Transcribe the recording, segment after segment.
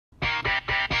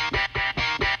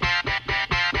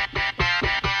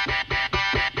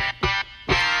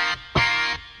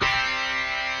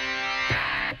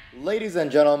Ladies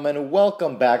and gentlemen,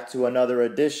 welcome back to another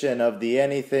edition of the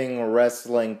Anything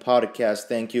Wrestling Podcast.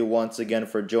 Thank you once again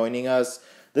for joining us.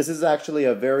 This is actually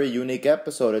a very unique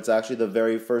episode. It's actually the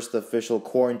very first official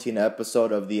quarantine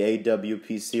episode of the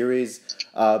AWP series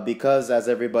because, as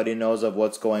everybody knows of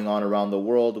what's going on around the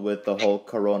world with the whole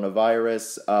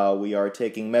coronavirus, we are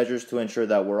taking measures to ensure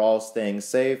that we're all staying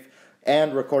safe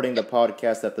and recording the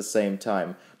podcast at the same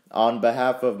time. On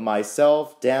behalf of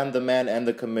myself, Dan the Man, and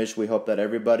the commish, we hope that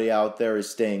everybody out there is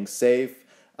staying safe,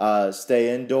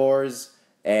 stay indoors,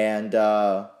 and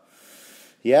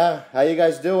yeah, how you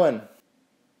guys doing?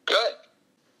 Good.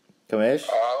 Commish?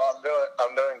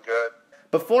 I'm doing good.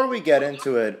 Before we get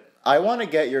into it, I want to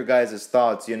get your guys'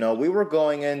 thoughts. You know, we were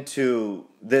going into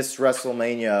this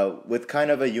WrestleMania with kind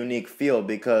of a unique feel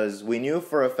because we knew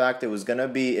for a fact it was going to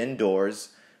be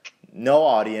indoors, no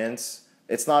audience.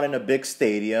 It's not in a big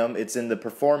stadium. It's in the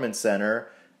Performance Center.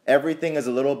 Everything is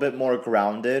a little bit more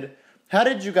grounded. How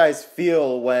did you guys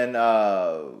feel when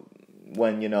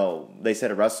you know, they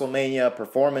said WrestleMania,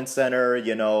 Performance Center,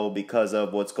 you know, because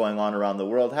of what's going on around the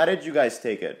world? How did you guys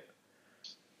take it?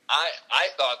 I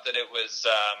thought that it was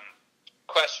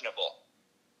questionable.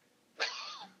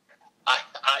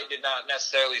 I did not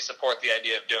necessarily support the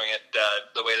idea of doing it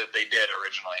the way that they did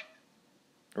originally.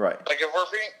 Right. Like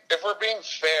if we're being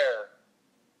fair,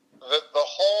 the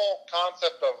whole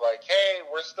concept of like, hey,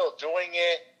 we're still doing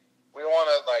it, we want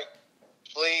to like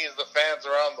please the fans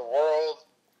around the world.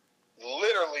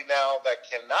 Literally now that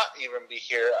cannot even be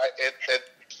here. It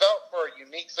felt for a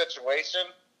unique situation.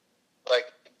 Like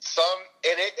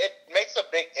it makes a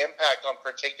big impact on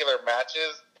particular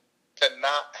matches to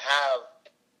not have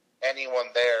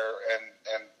anyone there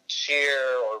and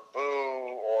cheer or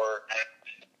boo or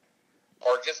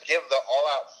just give the all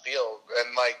out feel.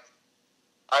 And like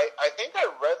I think I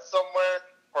read somewhere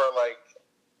where like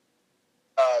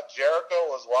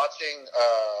Jericho was watching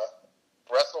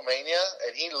WrestleMania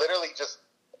and he literally just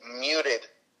muted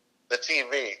the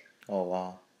TV. Oh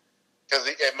wow! Because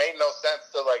it made no sense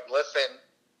to like listen.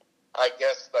 I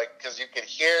guess like because you could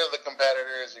hear the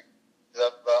competitors,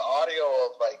 the audio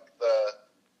of like the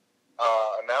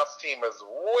announce team is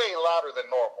way louder than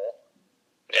normal.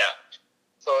 Yeah.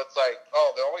 So it's like,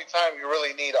 oh, the only time you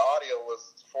really need audio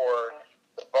was for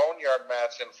the Boneyard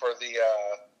match and for the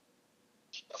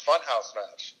Funhouse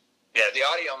match. Yeah, the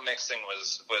audio mixing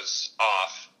was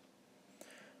off.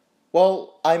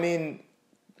 Well, I mean,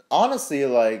 honestly,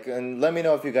 like, and let me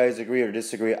know if you guys agree or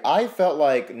disagree, I felt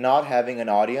like not having an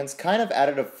audience kind of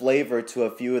added a flavor to a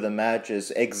few of the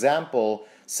matches. Example,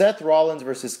 Seth Rollins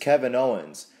versus Kevin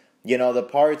Owens. You know, the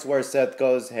parts where Seth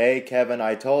goes, hey, Kevin,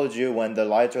 I told you, when the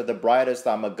lights are the brightest,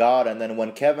 I'm a god. And then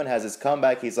when Kevin has his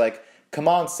comeback, he's like, come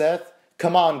on, Seth.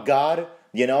 Come on, God.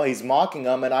 You know, he's mocking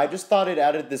him. And I just thought it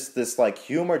added this like,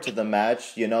 humor to the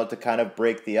match, you know, to kind of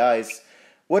break the ice.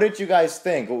 What did you guys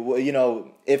think? You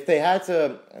know, if they had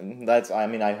to,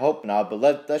 I hope not, but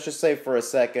let's just say for a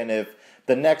second, if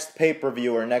the next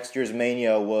pay-per-view or next year's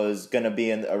Mania was going to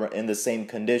be in the same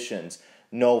conditions,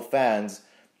 no fans,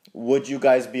 would you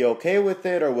guys be okay with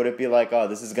it, or would it be like, oh,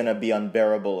 this is going to be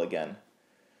unbearable again?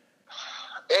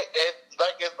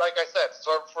 Like I said,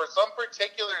 so for some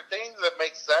particular things that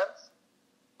make sense.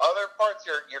 Other parts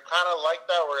you're kind of like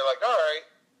that, where you're like, all right,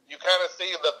 you kind of see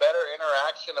the better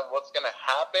interaction of what's going to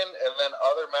happen, and then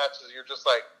other matches you're just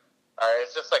like, all right,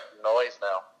 it's just like noise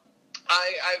now.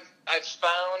 I've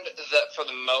found that for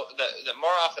that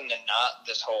more often than not,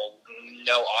 this whole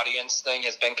no audience thing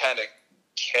has been kind of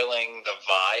killing the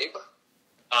vibe.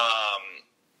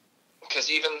 Because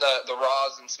even the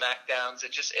Raws and SmackDowns,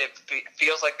 it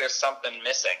feels like there's something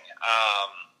missing.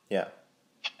 Yeah.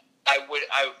 I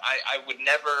would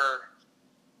never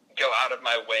go out of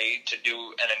my way to do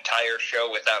an entire show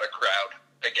without a crowd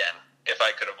again, if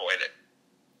I could avoid it.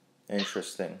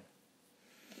 Interesting.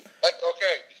 Like,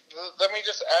 okay, let me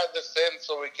just add this in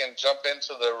so we can jump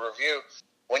into the review.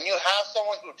 When you have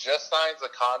someone who just signs a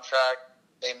contract,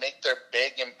 they make their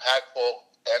big, impactful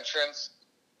entrance,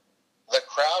 the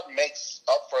crowd makes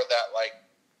up for that, like,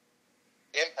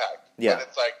 impact. Yeah. But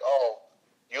it's like, oh,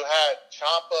 you had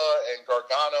Ciampa and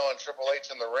Gargano and Triple H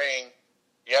in the ring.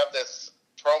 You have this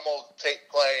promo tape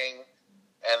playing,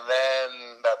 and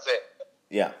then that's it.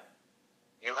 Yeah.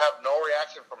 You have no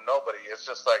reaction from nobody. It's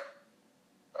just like,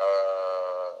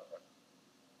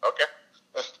 okay.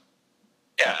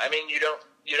 Yeah, I mean, you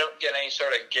don't get any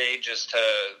sort of gauge as to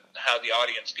how the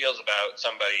audience feels about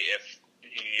somebody if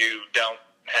you don't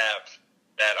have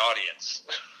that audience.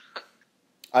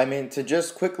 I mean, to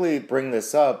just quickly bring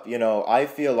this up, you know, I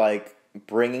feel like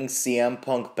bringing CM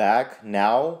Punk back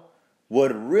now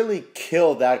would really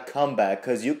kill that comeback,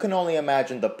 because you can only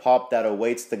imagine the pop that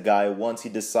awaits the guy once he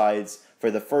decides for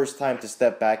the first time to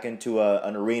step back into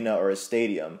an arena or a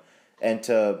stadium. And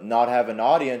to not have an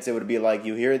audience, it would be like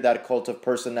you hear that cult of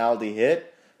personality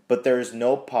hit, but there's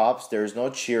no pops, there's no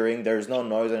cheering, there's no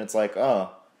noise, and it's like,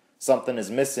 something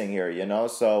is missing here, you know?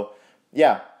 So,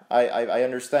 yeah, I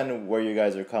understand where you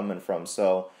guys are coming from.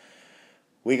 So,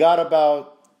 we got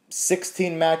about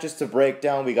 16 matches to break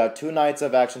down. We got 2 nights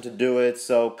of action to do it.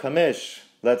 So, Kamish,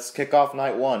 let's kick off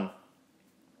night 1.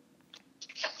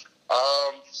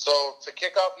 So to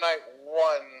kick off night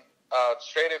 1,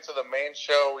 straight into the main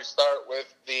show, we start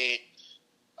with the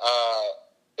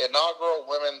inaugural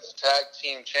Women's Tag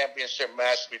Team Championship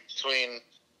match between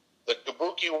the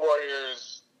Kabuki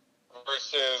Warriors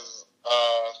versus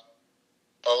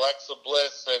Alexa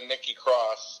Bliss and Nikki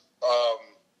Cross.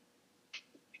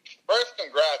 First,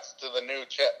 congrats to the new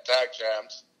tag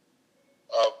champs,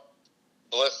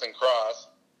 Bliss and Cross.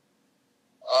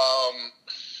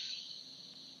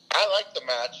 I liked the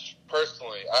match,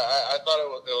 personally. I thought it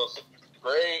was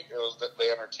great. It was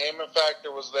the entertainment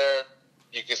factor was there.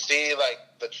 You could see, like,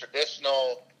 the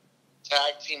traditional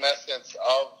tag team essence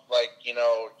of, like, you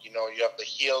have the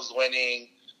heels winning.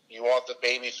 You want the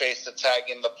babyface to tag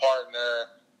in the partner.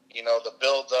 The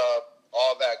build-up,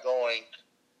 all that going.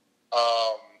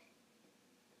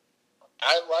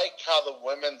 I like how the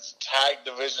women's tag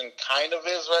division kind of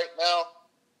is right now,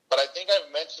 but I think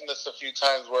I've mentioned this a few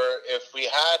times where if we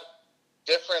had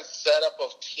different setup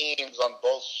of teams on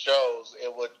both shows,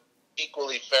 it would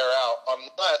equally fare out,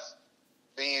 unless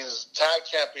these tag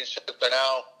championships are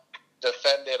now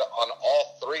defended on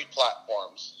all 3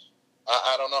 platforms.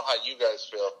 I don't know how you guys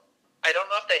feel. I don't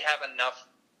know if they have enough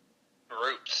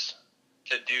groups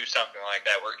to do something like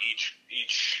that, where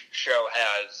each show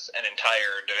has an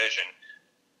entire division.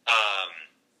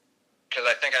 Because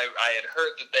I think I had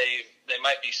heard that they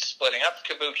might be splitting up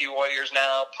Kabuki Warriors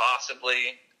now,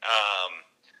 possibly.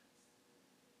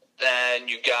 Then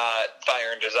you got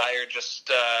Fire and Desire just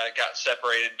got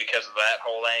separated because of that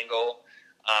whole angle.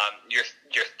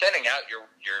 You're thinning out your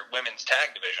women's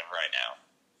tag division right now.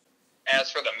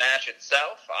 As for the match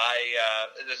itself,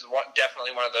 this is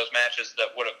definitely one of those matches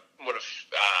that would have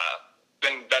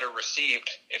been better received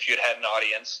if you'd had an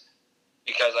audience,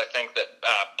 because I think that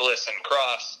Bliss and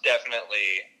Cross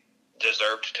definitely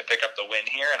deserved to pick up the win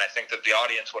here, and I think that the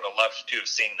audience would have loved to have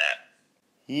seen that.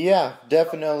 Yeah,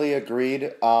 definitely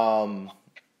agreed.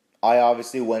 I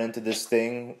obviously went into this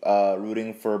thing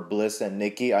rooting for Bliss and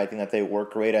Nikki. I think that they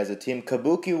work great as a team.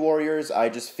 Kabuki Warriors, I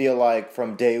just feel like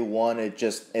from day one it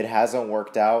hasn't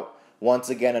worked out. Once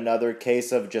again, another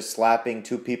case of just slapping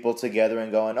 2 people together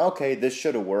and going, okay, this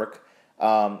should work.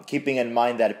 Keeping in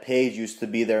mind that Paige used to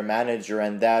be their manager,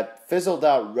 and that fizzled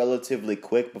out relatively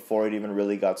quick before it even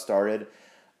really got started.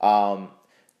 I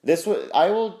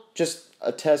will just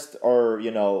attest or,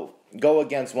 go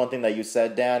against one thing that you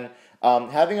said, Dan.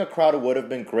 Having a crowd would have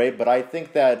been great, but I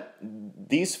think that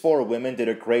these 4 women did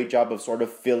a great job of sort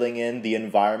of filling in the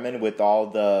environment with all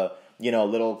the,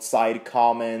 little side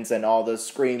comments and all the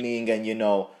screaming and,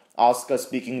 Asuka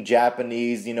speaking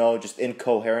Japanese, just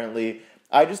incoherently.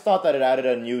 I just thought that it added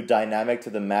a new dynamic to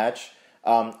the match.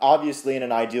 Obviously, in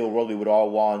an ideal world, we would all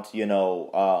want,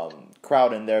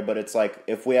 crowd in there, but it's like,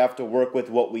 if we have to work with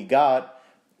what we got,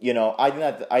 I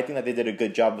think that they did a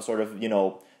good job of sort of,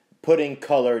 putting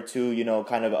color to,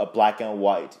 kind of a black and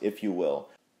white, if you will.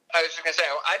 I was just going to say,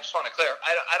 I just want to clear,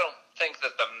 I don't think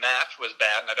that the match was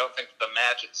bad, and I don't think that the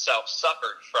match itself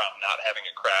suffered from not having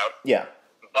a crowd. Yeah.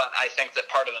 But I think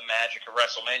that part of the magic of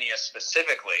WrestleMania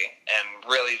specifically, and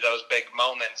really those big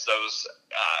moments, those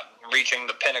reaching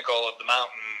the pinnacle of the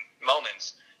mountain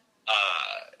moments,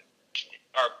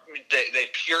 they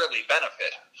purely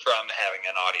benefit from having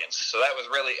an audience. So that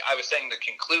was really, I was saying the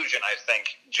conclusion, I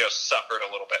think, just suffered a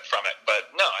little bit from it.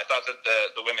 But no, I thought that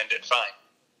the women did fine.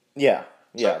 Yeah,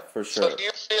 for sure. So do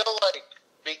you feel like,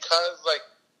 because like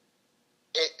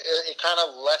it kind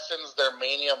of lessens their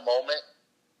Mania moment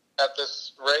at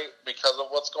this rate because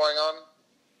of what's going on?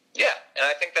 Yeah, and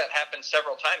I think that happened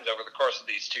several times over the course of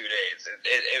these 2 days.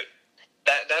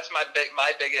 That's my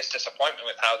biggest disappointment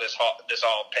with how this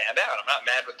all panned out. I'm not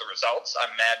mad with the results.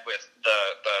 I'm mad with the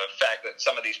fact that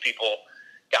some of these people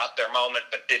got their moment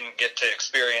but didn't get to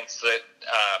experience it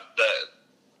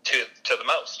to the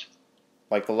most.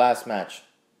 Like the last match.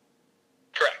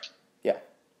 Correct. Yeah.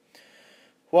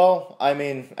 Well, I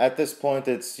mean, at this point,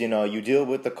 it's, you deal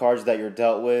with the cards that you're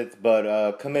dealt with.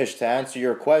 But, Kamish, to answer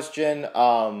your question,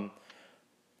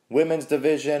 women's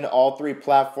division, all 3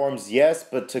 platforms, yes.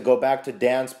 But to go back to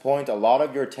Dan's point, a lot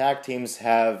of your tag teams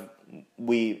have,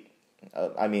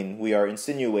 I mean, we are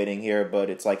insinuating here, but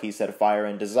it's like he said, Fire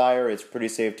and Desire. It's pretty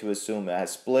safe to assume it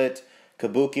has split.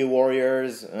 Kabuki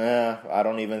Warriors, I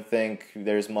don't even think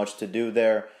there's much to do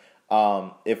there.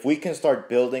 If we can start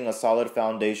building a solid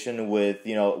foundation with,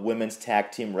 women's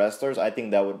tag team wrestlers, I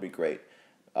think that would be great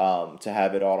to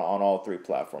have it on all three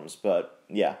platforms. But,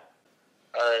 yeah.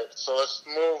 All right, so let's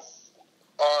move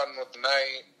on with the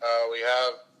night. We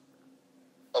have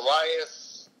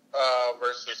Elias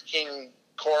versus King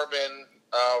Corbin.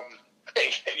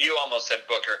 You almost said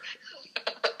Booker.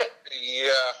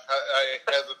 Yeah, I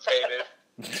hesitated.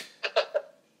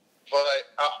 But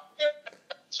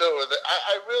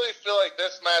I really feel like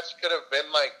this match could have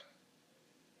been like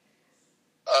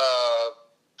a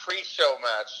pre-show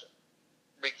match,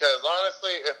 because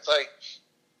honestly, it's like,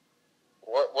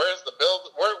 where's the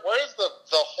build? Where's the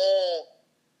whole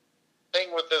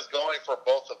thing with this going for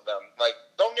both of them? Like,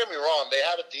 don't get me wrong, they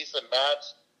had a decent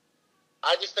match.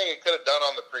 I just think it could have done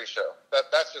on the pre-show.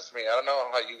 That's just me. I don't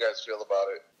know how you guys feel about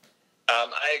it.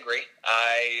 I agree.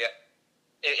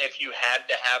 If you had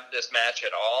to have this match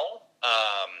at all,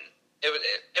 it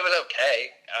was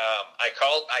okay. I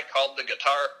called the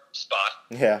guitar spot.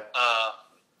 Yeah.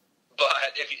 But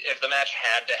if the match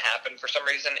had to happen for some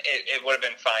reason, it would have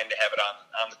been fine to have it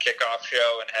on the kickoff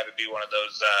show and have it be one of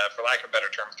those, for lack of a better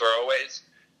term, throwaways,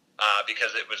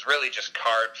 because it was really just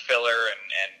card filler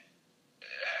and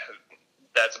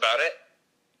that's about it.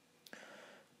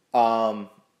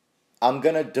 I'm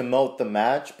going to demote the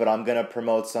match, but I'm going to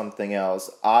promote something else.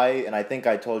 I think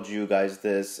I told you guys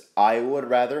this, I would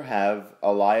rather have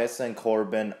Elias and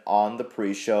Corbin on the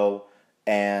pre-show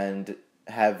and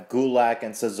have Gulak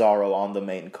and Cesaro on the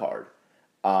main card.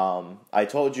 I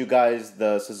told you guys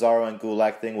the Cesaro and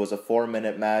Gulak thing was a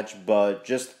 4-minute match, but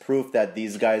just proof that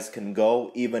these guys can go,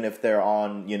 even if they're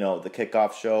on, the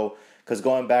kickoff show. Because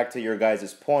going back to your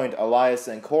guys' point, Elias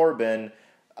and Corbin,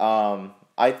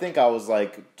 I think I was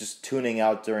just tuning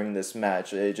out during this match.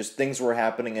 Things were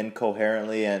happening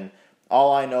incoherently, and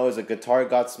all I know is a guitar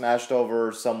got smashed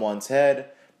over someone's head.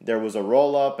 There was a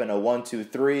roll up and a 1, 2,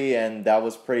 3, and that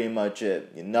was pretty much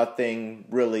it. Nothing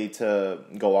really to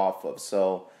go off of.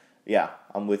 So, yeah,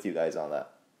 I'm with you guys on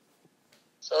that.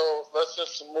 So let's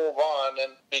just move on,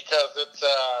 and because it's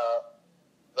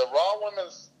the Raw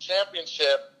Women's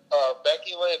Championship,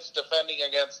 Becky Lynch defending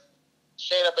against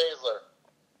Shayna Baszler.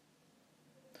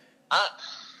 I'm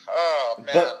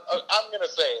gonna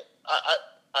say it.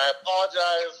 I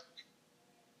apologize,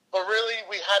 but really,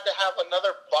 we had to have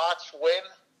another botch win.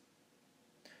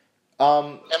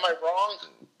 Am I wrong?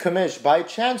 Kamish, by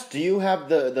chance, do you have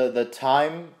the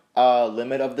time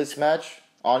limit of this match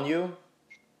on you?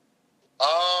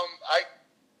 I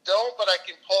don't, but I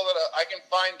can pull it up. I can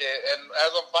find it, and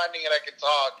as I'm finding it, I can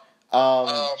talk.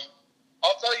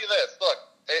 I'll tell you this. Look,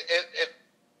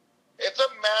 it's a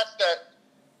match that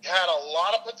had a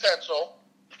lot of potential.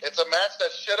 It's a match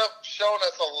that should have shown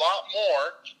us a lot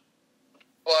more,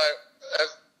 but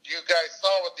as you guys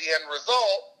saw with the end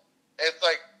result, it's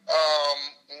like,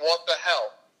 what the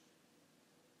hell?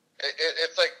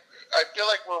 It's like, I feel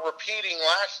like we're repeating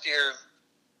last year's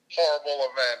horrible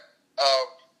event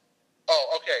of,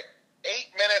 8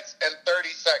 minutes and 30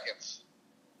 seconds.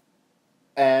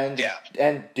 And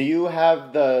do you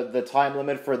have the time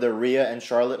limit for the Rhea and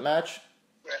Charlotte match?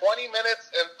 20 minutes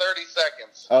and 30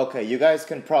 seconds. Okay, you guys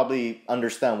can probably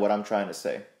understand what I'm trying to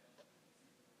say.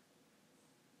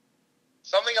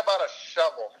 Something about a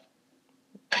shovel.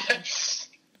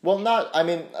 Well,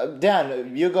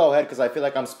 Dan, you go ahead, because I feel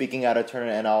like I'm speaking out of turn,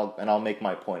 and I'll make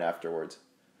my point afterwards.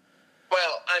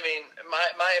 Well,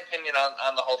 my opinion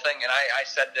on the whole thing, and I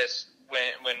said this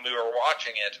when we were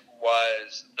watching it,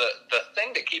 was the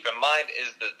thing to keep in mind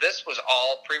is that this was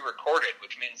all pre-recorded,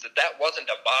 which means that wasn't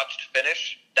a botched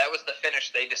finish. That was the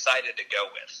finish they decided to go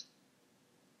with.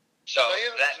 So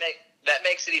that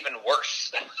makes it even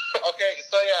worse. Okay,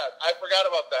 so yeah, I forgot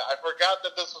about that. I forgot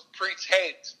that this was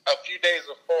pre-taped a few days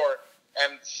before,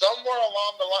 and somewhere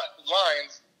along the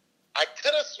lines, I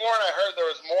could have sworn I heard there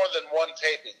was more than one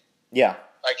taping. Yeah.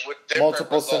 With different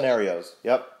multiple results. Scenarios.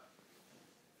 Yep.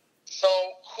 So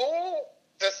who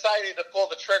decided to pull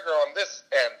the trigger on this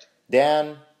end?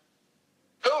 Dan.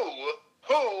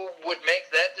 Who would make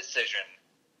that decision?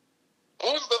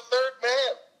 Who's the third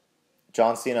man?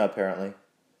 John Cena, apparently.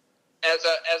 As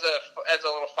a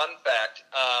little fun fact,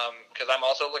 because I'm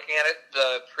also looking at it,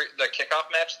 the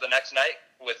kickoff match the next night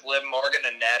with Liv Morgan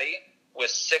and Natty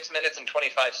was 6 minutes and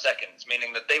 25 seconds,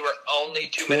 meaning that they were only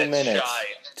 2 minutes shy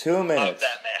 2 minutes of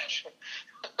that match.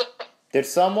 Did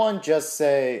someone just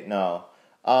say no?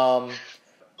 Let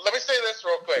me say this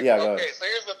real quick. Yeah, okay, so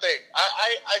here's the thing.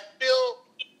 I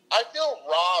feel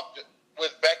robbed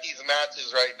with Becky's match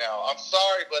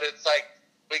but it's like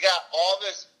we got all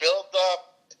this build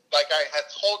up. Like I had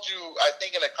told you, I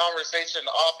think in a conversation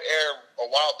off air a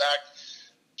while back,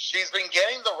 she's been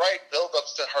getting the right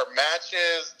build-ups to her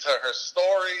matches, to her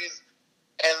stories,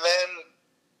 and then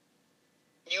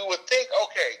you would think,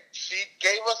 okay, she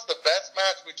gave us the best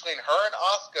match between her and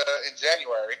Asuka in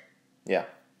January. Yeah.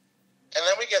 And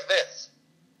then we get this.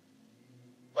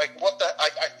 Like, what the...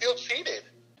 I feel cheated.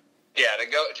 Yeah, to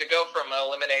go from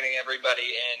eliminating everybody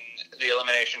in the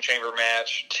Elimination Chamber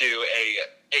match to an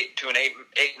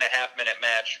 8.5 minute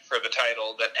match for the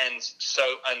title that ends so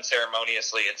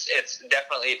unceremoniously, it's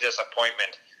definitely a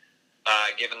disappointment,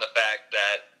 given the fact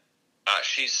that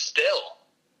Shayna's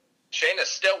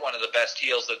still one of the best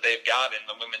heels that they've got in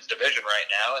the women's division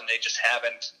right now, and they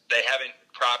haven't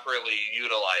properly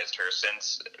utilized her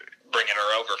since bringing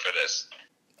her over for this.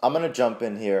 I'm going to jump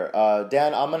in here.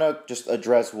 Dan, I'm going to just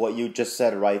address what you just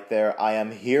said right there. I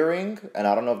am hearing, and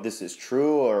I don't know if this is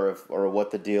true or what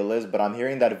the deal is, but I'm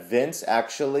hearing that Vince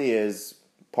actually is,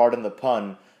 pardon the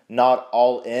pun, not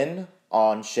all in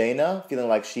on Shayna, feeling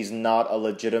like she's not a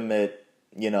legitimate,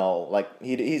 like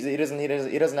he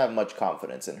doesn't have much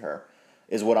confidence in her,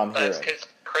 is what I'm hearing. That's his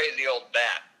crazy old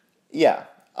bat. Yeah.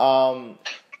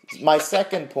 My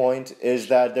second point is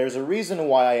that there's a reason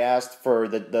why I asked for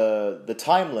the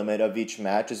time limit of each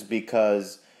match is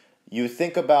because you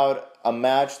think about a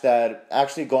match that,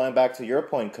 actually going back to your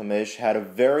point, Kamish, had a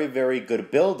very, very good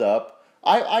build-up.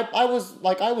 I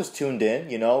was tuned in,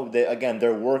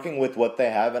 they're working with what they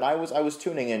have, and I was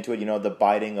tuning into it, the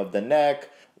biting of the neck,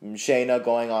 Shayna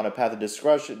going on a path of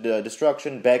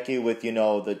destruction, Becky with,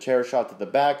 the chair shot to the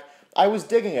back. I was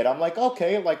digging it. I'm like,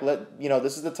 okay,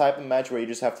 this is the type of match where you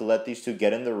just have to let these two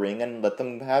get in the ring and let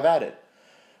them have at it.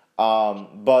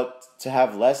 But to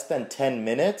have less than 10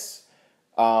 minutes,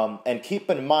 and keep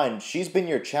in mind, she's been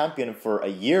your champion for a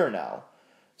year now.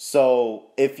 So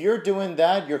if you're doing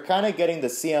that, you're kind of getting the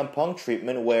CM Punk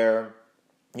treatment where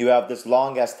you have this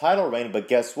long-ass title reign, but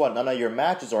guess what? None of your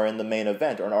matches are in the main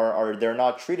event, or they're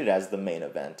not treated as the main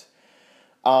event.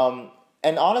 And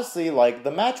honestly,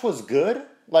 the match was good.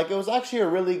 It was actually a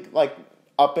really,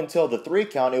 up until the 3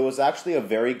 count, it was actually a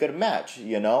very good match,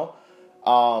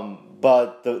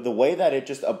 But the way that it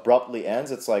just abruptly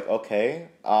ends, it's like, okay,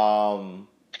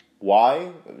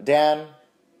 why? Dan?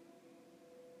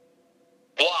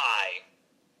 Why?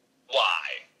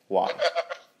 Why?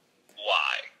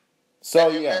 So,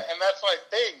 and that's my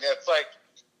thing. It's like,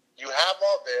 you have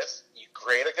all this, you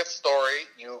create a good story,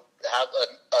 you have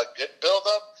a good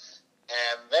build-up,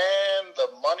 and then the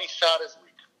money shot is weak.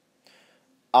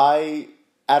 I,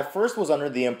 at first, was under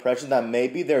the impression that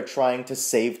maybe they're trying to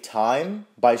save time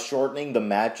by shortening the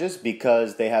matches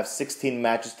because they have 16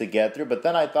 matches to get through. But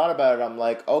then I thought about it. I'm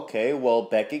like, okay, well,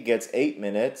 Becky gets 8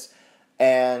 minutes,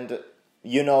 and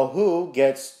who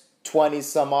gets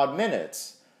 20-some-odd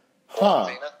minutes? Huh.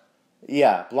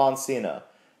 Yeah, Blonde Cena.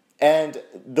 And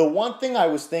the one thing I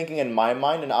was thinking in my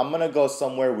mind, and I'm going to go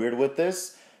somewhere weird with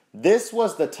this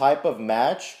was the type of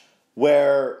match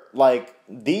where,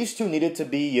 these two needed to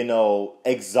be,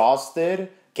 exhausted,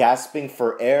 gasping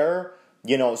for air,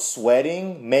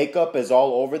 sweating, makeup is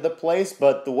all over the place,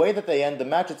 but the way that they end the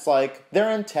match, it's like,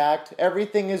 they're intact,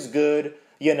 everything is good,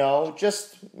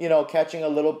 just, catching a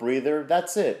little breather,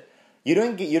 that's it. You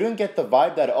didn't get the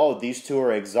vibe that, oh, these two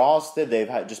are exhausted, they've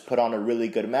just put on a really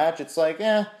good match, it's like,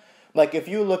 if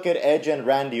you look at Edge and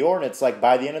Randy Orton, it's like,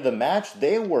 by the end of the match,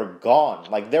 they were gone,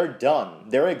 they're done,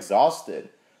 they're exhausted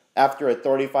after a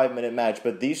 35-minute match,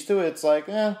 but these two, it's like,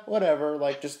 whatever,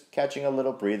 just catching a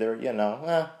little breather,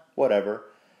 whatever.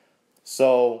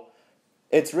 So,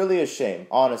 it's really a shame,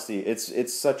 honestly.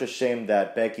 It's such a shame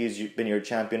that Becky's been your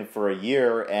champion for a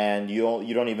year, and you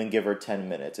don't even give her 10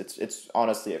 minutes. It's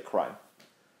honestly a crime.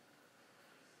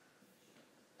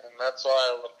 And that's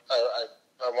why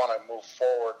I want to move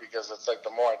forward, because it's like,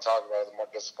 the more I talk about it, the more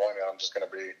disappointed I'm just going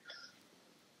to be.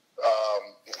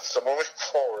 So moving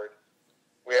forward,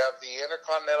 we have the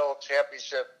Intercontinental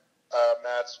Championship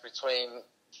match between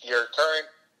your current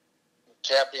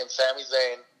champion, Sami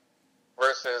Zayn,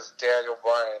 versus Daniel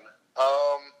Bryan.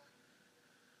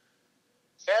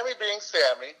 Sami being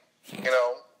Sami,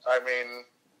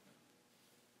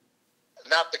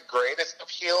 not the greatest of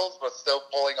heels, but still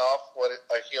pulling off what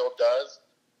a heel does.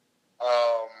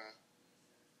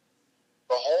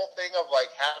 The whole thing of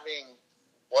having,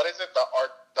 what is it,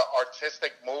 the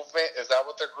artistic movement, is that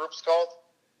what their group's called?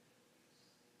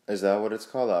 Is that what it's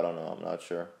called? I don't know. I'm not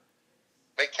sure.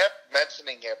 They kept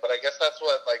mentioning it, but I guess that's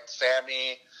what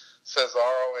Sammy,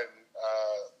 Cesaro, and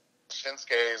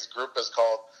Shinsuke's group is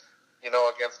called,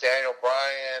 against Daniel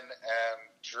Bryan and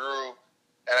Drew.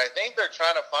 And I think think they're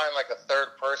trying to find like a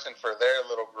third person for their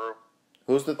little group.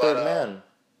 Who's the third man?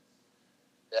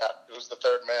 Yeah, who's the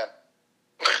third man?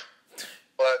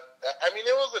 But I mean,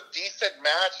 it was a decent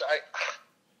match.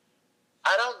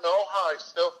 I don't know how I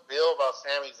still feel about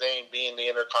Sami Zayn being the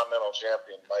Intercontinental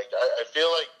Champion. Like, I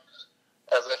feel like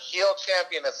as a heel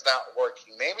champion, it's not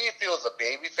working. Maybe if he was a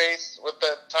babyface with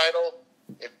the title,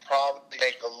 it'd probably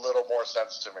make a little more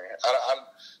sense to me.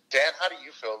 Dan, how do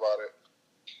you feel about it?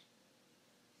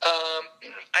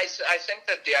 I think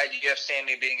that the idea of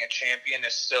Sami being a champion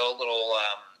is still a little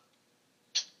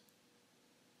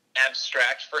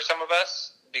abstract for some of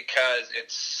us because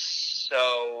it's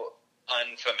so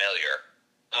unfamiliar.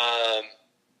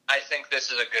 I think this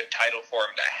is a good title for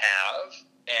him to have,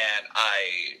 and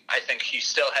I think he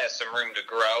still has some room to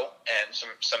grow and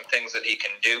some things that he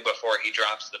can do before he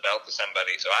drops the belt to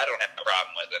somebody. So I don't have a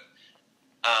problem with it.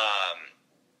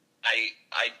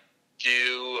 I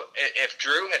do. If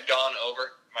Drew had gone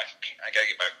over I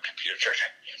gotta get my computer charged.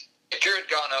 If Drew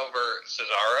had gone over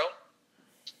Cesaro,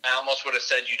 I almost would have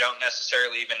said you don't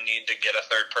necessarily even need to get a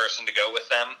third person to go with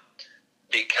them,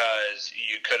 because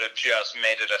you could have just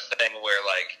made it a thing where,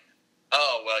 like,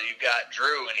 oh, well, you've got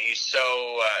Drew, and he's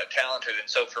so talented and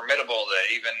so formidable that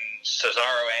even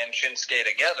Cesaro and Shinsuke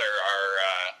together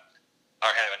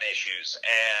are having issues.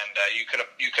 And you could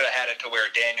have had it to where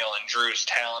Daniel and Drew's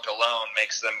talent alone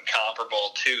makes them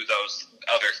comparable to those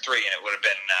other three, and it would have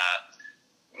been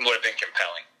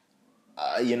compelling.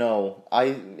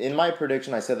 In my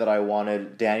prediction, I said that I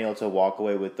wanted Daniel to walk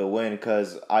away with the win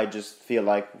because I just feel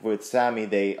like with Sami,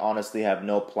 they honestly have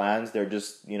no plans. They're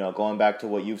just, going back to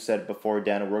what you've said before,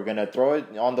 Dan, we're going to throw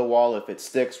it on the wall. If it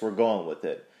sticks, we're going with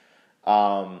it.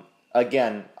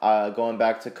 Again, going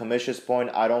back to Kamisha's point,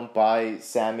 I don't buy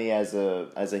Sami as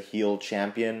a heel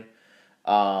champion.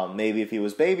 Maybe if he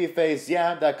was babyface,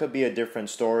 yeah, that could be a different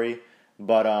story.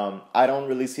 But I don't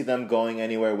really see them going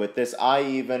anywhere with this. I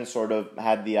even sort of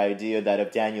had the idea that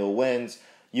if Daniel wins,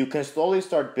 you can slowly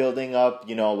start building up,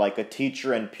 like a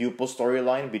teacher and pupil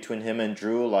storyline between him and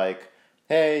Drew. Like,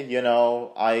 hey,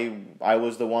 I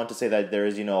was the one to say that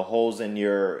there's, holes in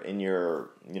your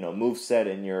moveset,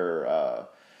 in your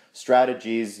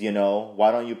strategies.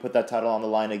 Why don't you put that title on the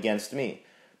line against me?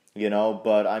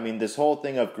 But I mean, this whole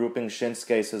thing of grouping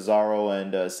Shinsuke, Cesaro,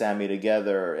 and Sami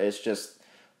together, it's just.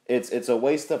 It's a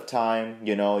waste of time,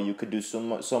 you could do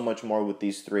so much more with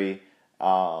these three.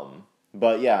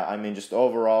 But yeah, I mean, just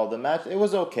overall, the match, it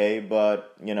was okay,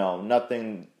 but,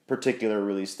 nothing particular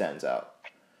really stands out.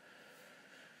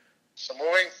 So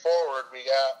moving forward, we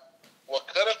got what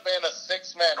could have been a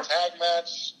 6-man tag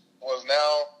match was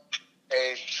now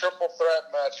a triple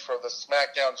threat match for the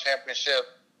SmackDown Championship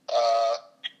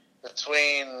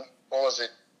between, what was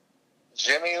it,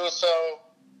 Jimmy Uso?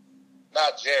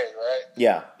 Not Jay, right?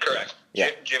 Yeah. Correct.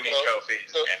 Yeah. Jimmy, Kofi,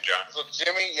 and John. So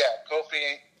Jimmy,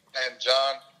 Kofi and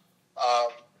John.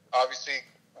 Obviously,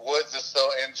 Woods is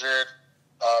still injured.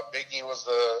 Big E was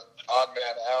the odd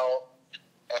man out.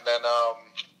 And then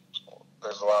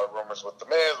there's a lot of rumors with The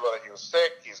Miz, whether he was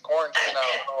sick, he's quarantined, I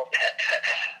don't know.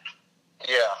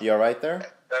 Yeah. You all right there?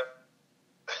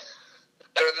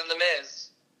 Better than The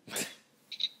Miz.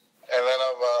 And then,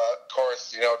 of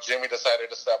course, Jimmy decided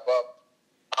to step up.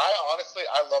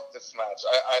 I loved this match.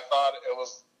 I thought it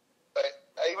was,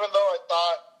 even though I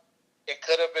thought it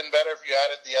could have been better if you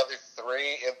added the other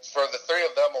three, for the three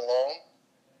of them alone,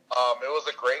 it was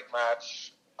a great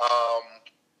match.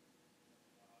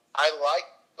 I like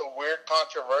the weird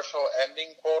controversial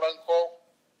ending, quote unquote,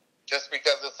 just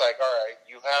because it's like, all right,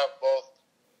 you have both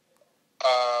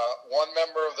one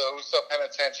member of the Uso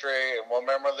Penitentiary and one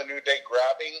member of the New Day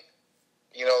grabbing,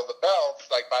 the belts,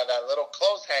 like by that little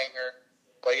clothes hanger.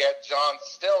 But yet John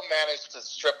still managed to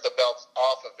strip the belts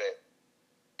off of it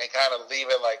and kind of leave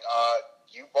it like,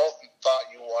 you both thought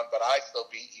you won, but I still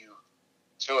beat you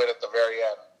to it at the very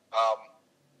end. I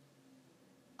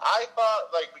thought,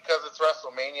 because it's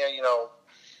WrestleMania,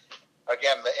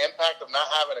 again, the impact of not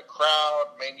having a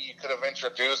crowd, maybe you could have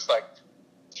introduced,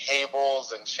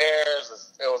 tables and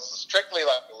chairs. It was strictly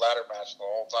like a ladder match the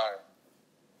whole time.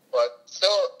 But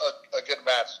still a good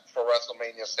match for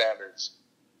WrestleMania standards.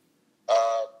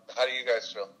 How do you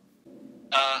guys feel?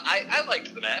 I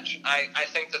liked the match. I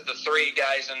think that the three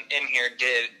guys in here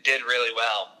did really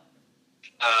well.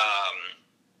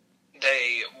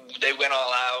 They went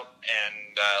all out,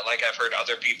 and like I've heard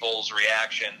other people's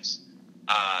reactions,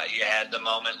 you had the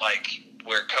moment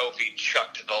where Kofi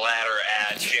chucked the ladder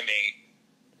at Jimmy.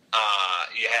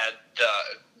 You had the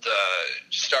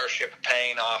Starship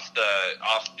Pain off the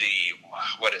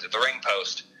what is it, the ring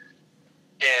post.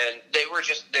 And they were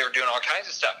doing all kinds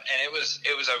of stuff, and it was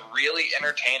a really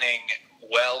entertaining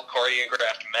well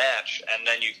choreographed match, and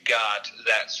then you've got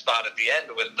that spot at the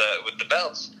end with the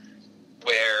belts,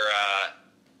 where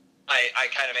I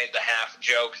kind of made the half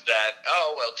joke that,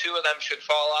 oh well, two of them should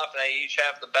fall off, and they each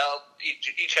have the belt,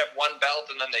 each have one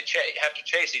belt, and then they have to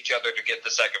chase each other to get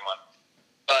the second one.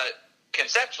 But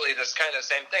conceptually, this is kind of the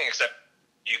same thing, except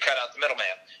you cut out the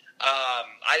middleman.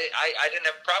 I didn't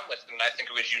have a problem with it, and I think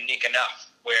it was unique enough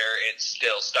where it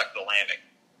still stuck the landing.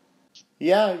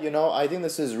 Yeah, I think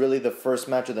this is really the first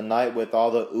match of the night with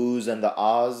all the oohs and the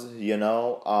ahs,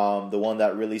 the one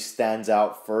that really stands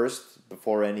out first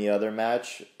before any other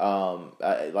match,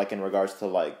 like in regards to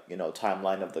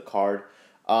timeline of the card.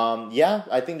 Yeah,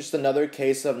 I think just another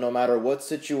case of no matter what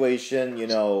situation,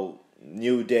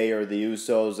 New Day or the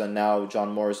Usos and now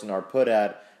John Morrison are put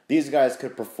at, these guys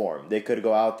could perform. They could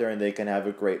go out there and they can have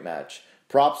a great match.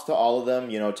 Props to all of them,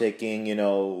 taking,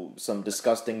 some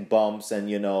disgusting bumps and,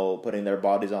 putting their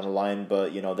bodies on the line,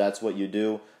 but, that's what you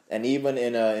do. And even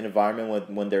in an environment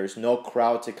when there's no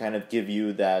crowd to kind of give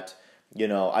you that,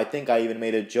 I think I even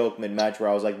made a joke mid-match where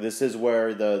I was like, this is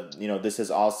where this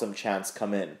is awesome chants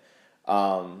come in.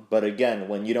 But again,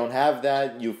 when you don't have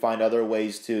that, you find other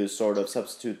ways to sort of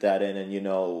substitute that in and,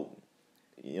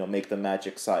 make the match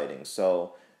exciting.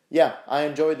 So, yeah, I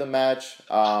enjoyed the match.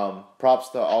 Props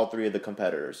to all three of the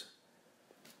competitors.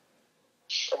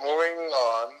 So moving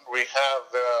on, we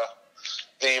have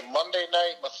the Monday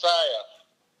Night Messiah,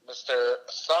 Mr.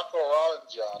 Socko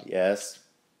Rollins, John. Yes.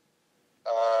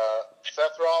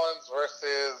 Seth Rollins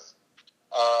versus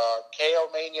KO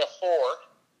Mania 4,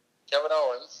 Kevin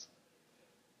Owens.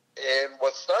 In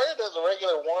what started as a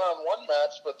regular one-on-one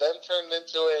match, but then turned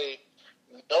into a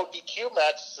no DQ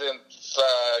match since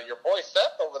your boy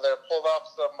Seth over there pulled off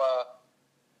some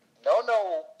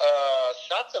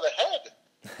shot to the head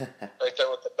right there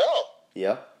with the belt.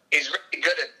 Yeah. He's really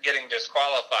good at getting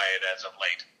disqualified as of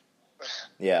late.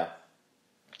 Yeah.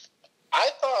 I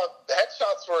thought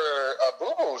headshots were a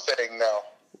boo-boo thing now.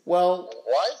 Well,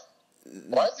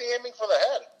 why is he aiming for the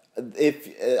head?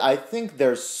 I think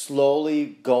they're slowly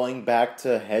going back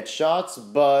to headshots,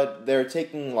 but they're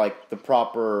taking the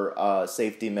proper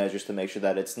safety measures to make sure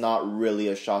that it's not really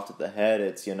a shot to the head.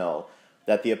 It's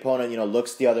that the opponent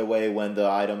looks the other way when the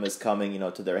item is coming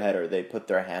to their head, or they put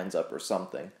their hands up or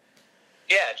something.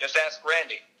 Yeah, just ask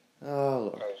Randy.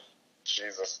 Oh Lord. Oh,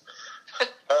 Jesus.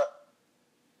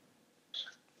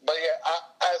 But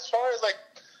yeah, as far as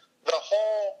the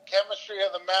whole chemistry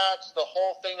of the match, the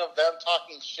whole thing of them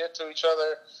talking shit to each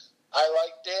other, I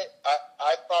liked it.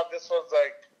 I thought this was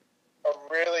a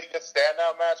really good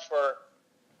standout match for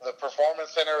the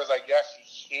Performance Center. It was you actually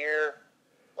hear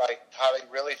how they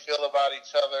really feel about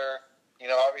each other.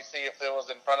 Obviously if it was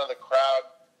in front of the crowd,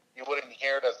 you wouldn't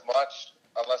hear it as much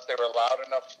unless they were loud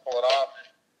enough to pull it off.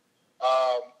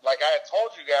 Like I had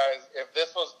told you guys, if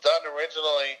this was done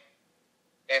originally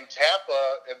in Tampa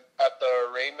at the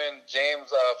Raymond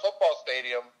James football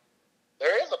stadium,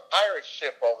 there is a pirate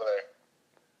ship over there.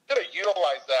 Could have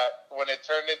utilized that when it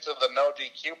turned into the no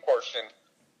DQ portion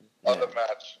of the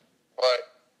match.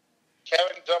 But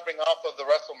Kevin jumping off of the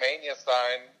WrestleMania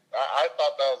sign, I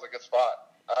thought that was a good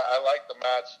spot. I liked the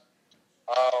match.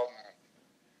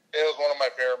 It was one of my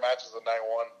favorite matches of night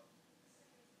one.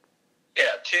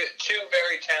 Yeah, two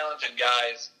very talented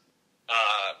guys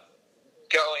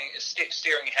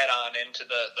steering head on into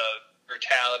the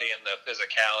brutality and the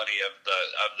physicality of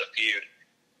the feud.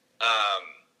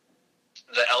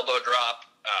 The elbow drop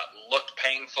looked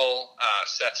painful.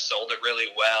 Seth sold it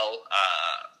really well.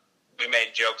 We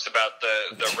made jokes about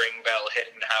the ring bell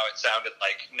hit and how it sounded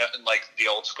like the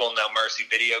old school No Mercy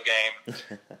video game.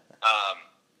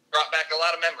 Brought back a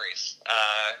lot of memories.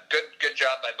 Good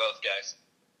job by both guys.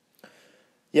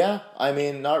 Yeah, I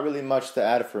mean, not really much to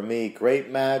add for me. Great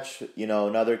match.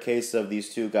 Another case of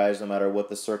these two guys, no matter what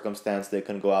the circumstance, they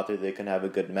can go out there, they can have a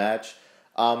good match.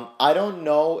 I don't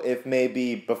know if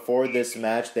maybe before this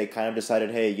match they kind of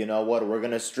decided, hey, you know what, we're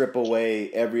going to strip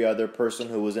away every other person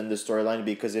who was in the storyline,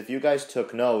 because if you guys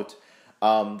took note,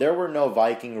 there were no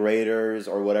Viking Raiders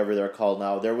or whatever they're called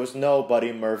now. There was no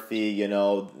Buddy Murphy,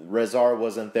 Rezar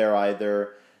wasn't there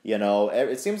either.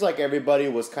 It seems like everybody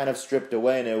was kind of stripped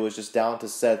away and it was just down to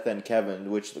Seth and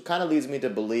Kevin, which kind of leads me to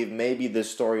believe maybe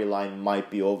this storyline might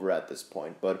be over at this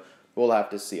point, but we'll have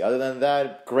to see. Other than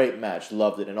that, great match,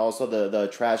 loved it. And also the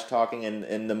trash talking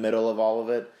in the middle of all of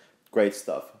it, great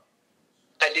stuff.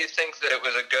 I do think that it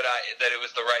was that it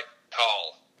was the right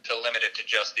call to limit it to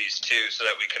just these two so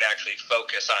that we could actually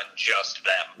focus on just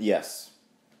them. Yes.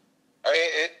 I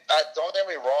mean, don't get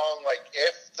me wrong,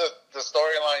 if the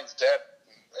storyline's dead,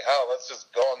 hell, let's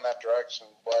just go in that direction.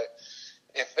 But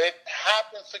if it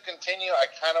happens to continue, I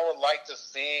kind of would like to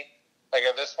see Like,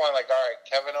 at this point, like, all right,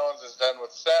 Kevin Owens is done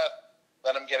with Seth.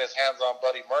 Let him get his hands on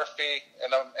Buddy Murphy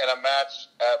in a match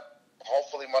at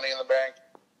hopefully Money in the Bank.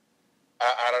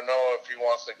 I don't know if he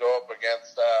wants to go up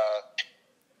against,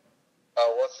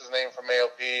 what's his name from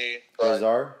AOP.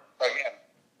 Lazar? Again,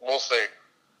 we'll see.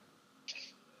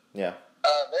 Yeah.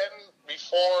 Then,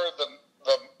 before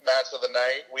the match of the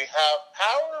night, we have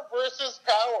Power versus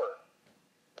Power.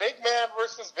 Big man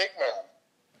versus big man.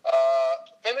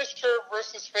 Finisher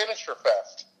versus Finisher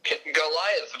Fest.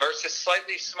 Goliath versus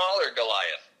slightly smaller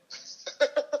Goliath.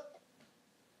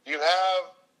 You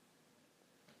have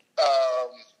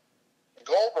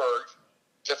Goldberg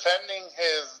defending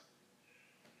his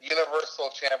Universal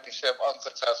Championship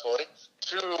unsuccessfully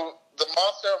to the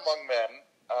Monster Among Men,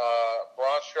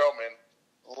 Braun Strowman,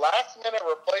 last-minute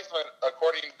replacement,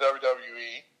 according to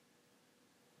WWE,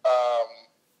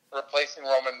 replacing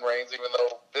Roman Reigns, even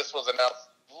though this was announced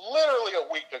literally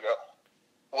a week ago.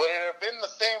 Would it have been the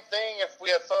same thing if we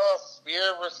had saw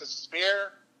Spear versus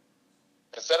Spear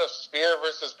instead of Spear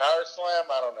versus Power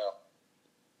Slam? I don't know.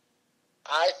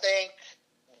 I think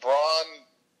Braun,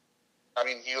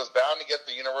 he was bound to get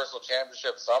the Universal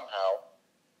Championship somehow.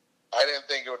 I didn't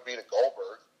think it would be to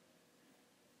Goldberg,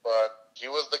 but he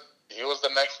was the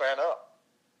next man up.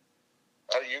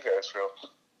 How do you guys feel?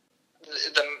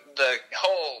 The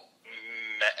whole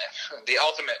the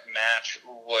ultimate match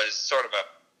was sort of a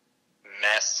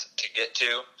mess to get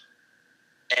to,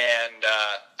 and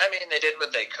they did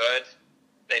what they could.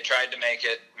 They tried to make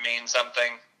it mean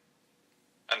something.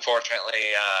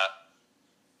 Unfortunately,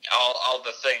 all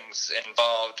the things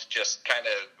involved just kind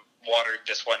of watered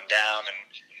this one down,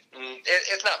 and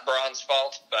it's not Braun's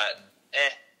fault, but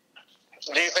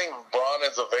Do you think Braun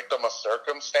is a victim of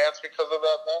circumstance because of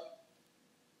that, then?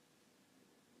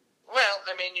 Well,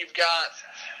 you've got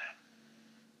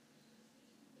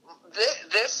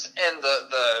this and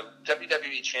the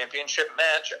WWE Championship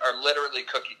match are literally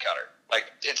cookie cutter.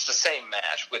 Like, it's the same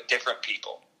match with different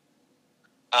people.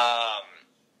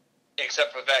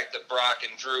 Except for the fact that Brock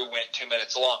and Drew went 2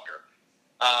 minutes longer.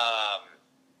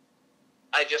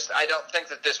 I don't think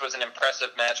that this was an impressive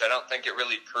match. I don't think it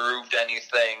really proved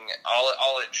anything.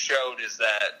 All it showed is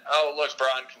that, look,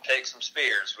 Braun can take some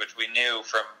spears, which we knew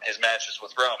from his matches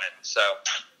with Roman. So,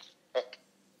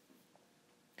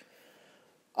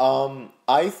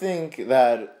 I think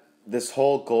that this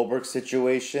whole Goldberg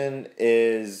situation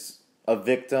is a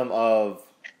victim of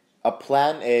a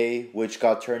plan A, which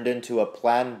got turned into a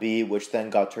plan B, which then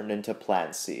got turned into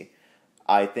plan C.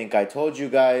 I think I told you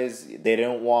guys they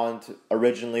didn't want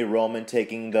originally Roman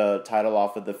taking the title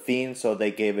off of The Fiend, so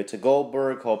they gave it to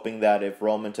Goldberg, hoping that if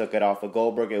Roman took it off of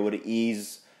Goldberg, it would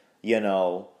ease,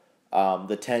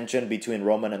 the tension between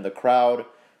Roman and the crowd.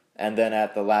 And then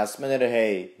at the last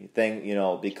minute,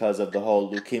 because of the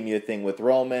whole leukemia thing with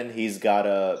Roman, he's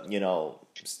gotta,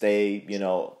 stay,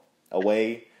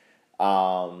 away.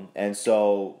 And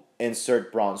so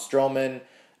insert Braun Strowman.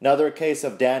 Another case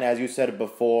of Dan, as you said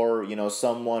before,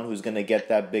 someone who's going to get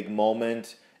that big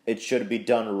moment. It should be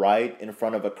done right in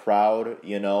front of a crowd,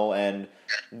 and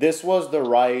this was the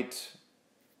right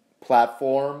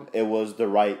platform. It was the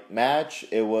right match.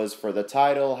 It was for the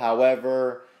title.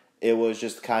 However, it was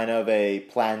just kind of a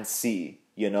plan C,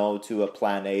 to a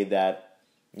plan A that,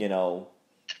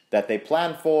 that they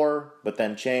planned for, but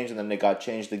then changed, and then they got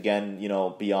changed again,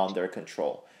 beyond their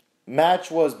control. Match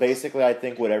was basically, I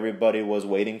think, what everybody was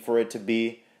waiting for it to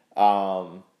be.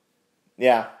 That's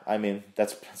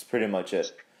pretty much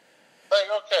it.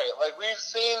 We've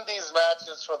seen these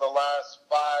matches for the last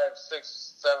 5,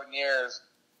 6, 7 years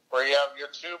where you have your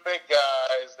two big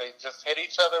guys, they just hit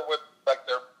each other with,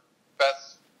 their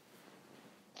best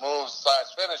moves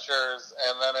 / finishers,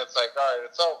 and then it's like, all right,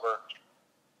 it's over.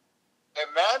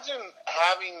 Imagine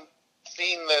having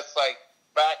seen this,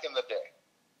 back in the day.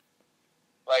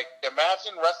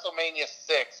 Imagine WrestleMania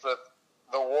 6 with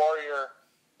The Warrior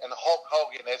and Hulk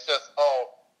Hogan. It's just,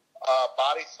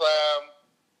 body slam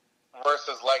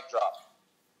versus leg drop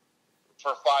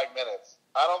for 5 minutes.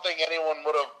 I don't think anyone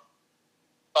would have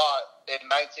thought in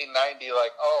 1990,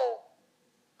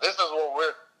 this is what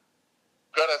we're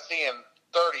going to see in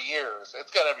 30 years.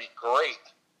 It's going to be great.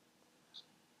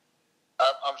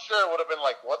 I'm sure it would have been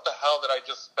like, what the hell did I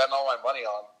just spend all my money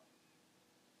on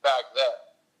back then?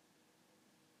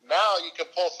 Now you can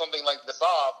pull something like this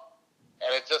off,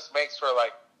 and it just makes for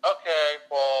okay,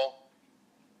 well,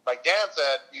 like Dan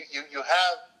said, you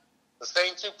have the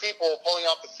same two people pulling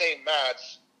off the same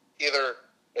match, either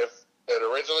if it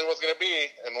originally was going to be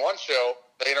in one show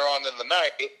later on in the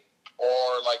night,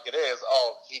 or like it is,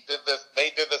 he did this,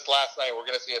 they did this last night, we're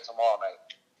going to see it tomorrow night.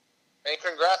 And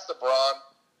congrats to Braun.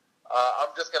 I'm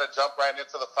just going to jump right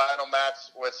into the final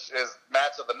match, which is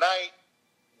match of the night.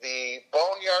 The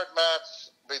Boneyard match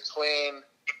between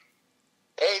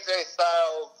AJ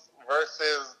Styles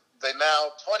versus the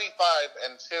now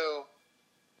 25-2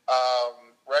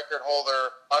 record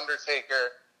holder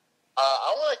Undertaker.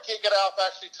 I want to kick it off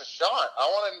actually to Sean. I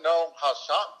want to know how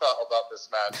Sean felt about this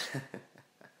match.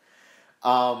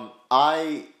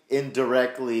 I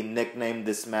indirectly nicknamed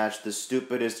this match the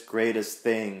stupidest, greatest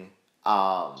thing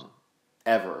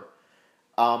ever.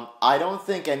 I don't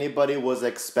think anybody was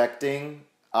expecting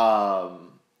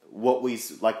what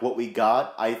we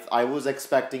got. I was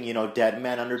expecting, Dead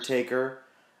Man Undertaker.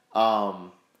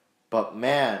 But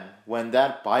man, when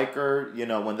that biker,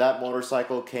 when that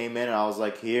motorcycle came in, I was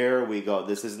like, here we go.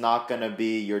 This is not going to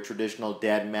be your traditional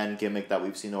dead man gimmick that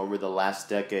we've seen over the last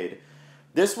decade.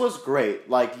 This was great.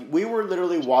 Like, we were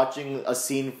literally watching a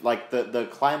scene, like the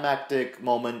climactic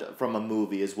moment from a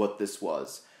movie is what this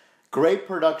was. Great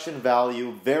production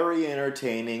value, very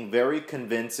entertaining, very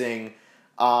convincing.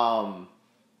 Honestly,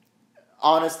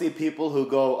 people who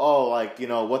go,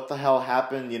 what the hell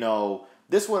happened,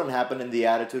 this wouldn't happen in the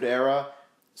Attitude Era.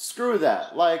 Screw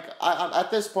that. Like,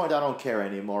 at this point, I don't care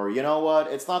anymore. You know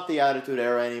what? It's not the Attitude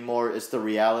Era anymore. It's the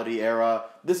reality era.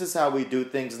 This is how we do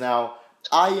things now.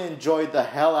 I enjoyed the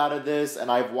hell out of this, and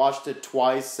I've watched it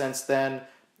twice since then.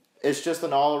 It's just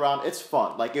an all-around, it's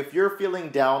fun. Like, if you're feeling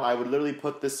down, I would literally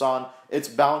put this on. It's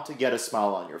bound to get a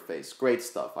smile on your face. Great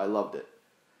stuff. I loved it.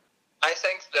 I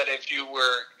think that if you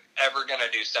were ever going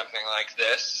to do something like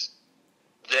this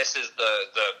is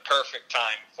the perfect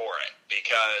time for it,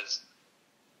 because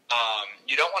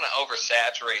you don't want to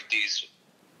oversaturate these,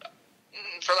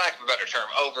 for lack of a better term,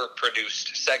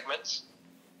 overproduced segments.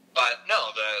 But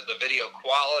no, the video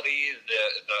quality, the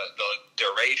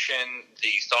duration,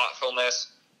 the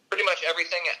thoughtfulness, pretty much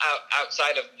everything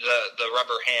outside of the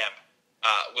rubber ham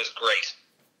was great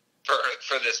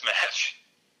for this match.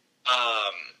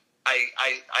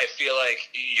 I feel like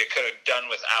you could have done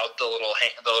without the little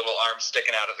arms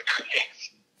sticking out of the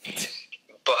grave.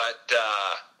 But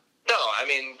no, I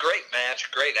mean, great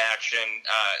match, great action.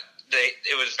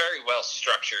 It was very well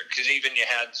structured, because even you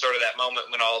had sort of that moment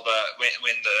when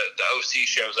when the OC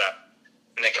shows up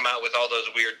and they come out with all those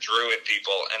weird druid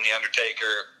people, and the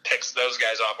Undertaker picks those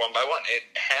guys off one by one. It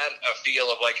had a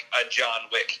feel of like a John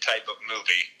Wick type of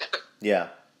movie. Yeah.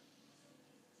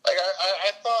 Like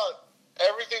I thought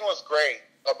everything was great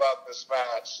about this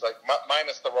match, like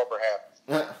minus the rubber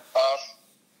hand.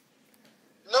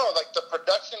 No, like the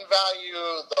production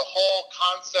value, the whole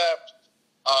concept,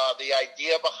 the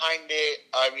idea behind it.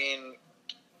 I mean,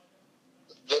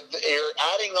 you're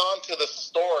adding on to the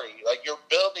story. Like, you're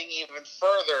building even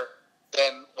further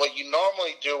than what you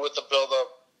normally do with the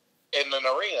build-up in an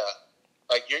arena.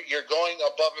 Like, you're going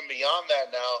above and beyond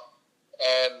that now.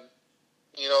 And,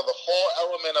 the whole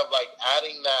element of, like,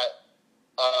 adding that,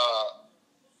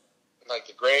 like,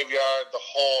 the graveyard, the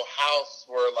whole house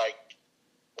where, like,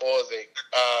 what was it?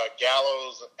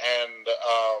 Gallows and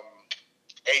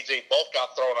AJ both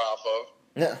got thrown off of.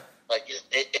 Yeah. Like,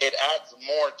 it adds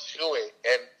more to it.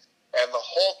 And the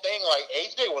whole thing, like,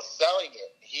 AJ was selling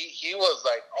it. He was,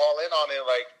 like, all in on it,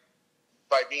 like,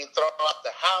 by being thrown off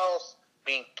the house,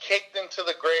 being kicked into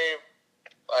the grave.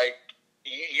 Like,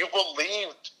 you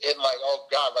believed in, like, oh,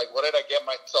 God, like, what did I get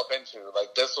myself into?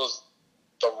 Like, this was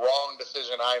the wrong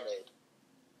decision I made.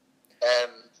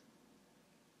 And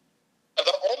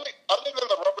the only, other than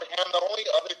the rubber hand, the only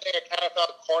other thing I kind of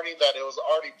found corny that it was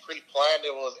already pre-planned,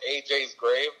 it was AJ's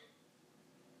grave.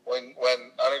 When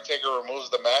Undertaker removes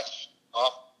the mesh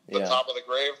off the top of the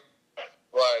grave.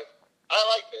 But I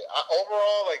liked it.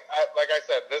 Overall, like I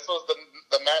said, this was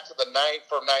the match of the night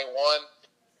for night one.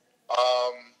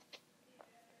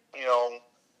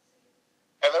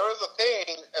 And there was a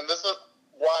thing, and this is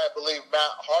why I believe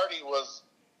Matt Hardy was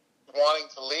wanting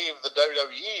to leave the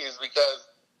WWE, is because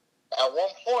at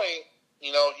one point,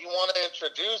 he wanted to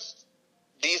introduce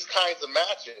these kinds of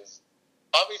matches.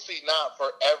 Obviously not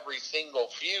for every single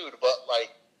feud, but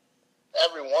like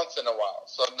every once in a while.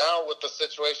 So now with the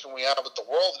situation we have with the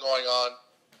world going on,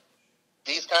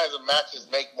 these kinds of matches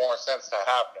make more sense to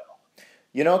have now.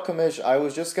 Kamish, I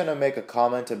was just going to make a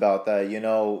comment about that.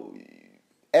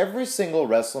 Every single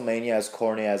WrestleMania, as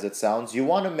corny as it sounds, you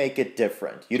want to make it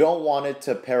different. You don't want it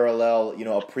to parallel,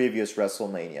 a previous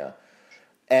WrestleMania.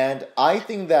 And I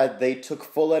think that they took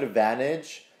full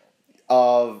advantage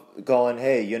of going,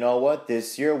 hey, you know what?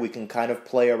 This year we can kind of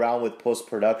play around with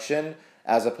post-production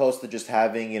as opposed to just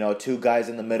having, two guys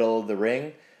in the middle of the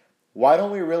ring. Why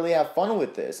don't we really have fun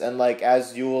with this? And like,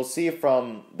 as you will see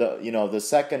from the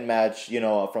second match,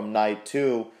 from night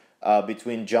 2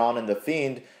 between John and The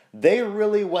Fiend, they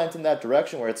really went in that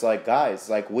direction where it's like, guys,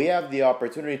 like we have the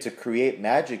opportunity to create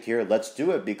magic here. Let's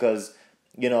do it because,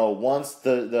 once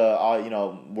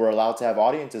we're allowed to have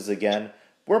audiences again,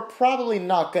 we're probably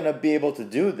not going to be able to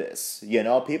do this.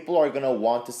 People are going to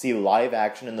want to see live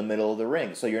action in the middle of the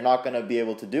ring. So you're not going to be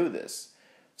able to do this.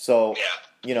 So,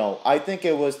 I think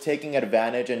it was taking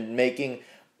advantage and making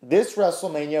this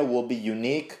WrestleMania will be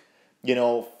unique,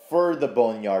 for the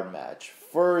Boneyard match,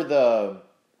 for the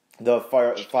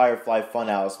Firefly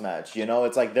Funhouse match.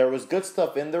 It's like there was good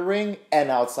stuff in the ring and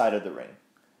outside of the ring.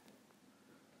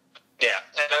 Yeah,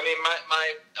 and I mean,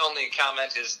 my only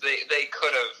comment is they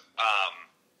could have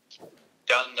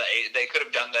done the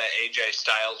AJ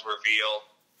Styles reveal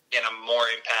in a more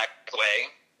impactful way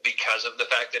because of the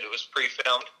fact that it was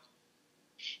pre-filmed.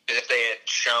 If they had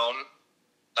shown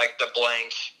like the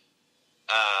blank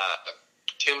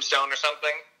tombstone or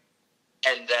something,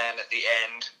 and then at the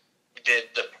end did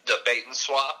the bait and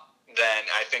swap, then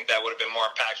I think that would have been more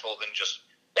impactful than just,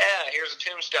 here's a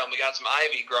tombstone, we got some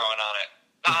ivy growing on it.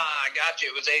 I got you,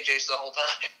 it was AJ's the whole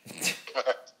time.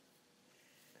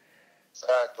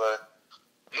 Exactly.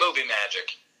 Movie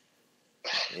magic.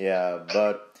 Yeah,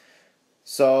 but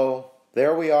so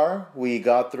there we are. We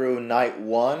got through night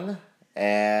 1,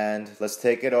 and let's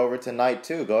take it over to night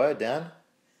 2. Go ahead, Dan.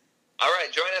 All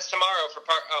right, join us tomorrow for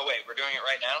part. Oh wait, we're doing it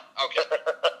right now. Okay.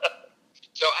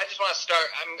 So I just want to start.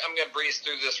 I'm going to breeze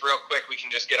through this real quick. We can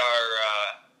just get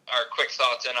our quick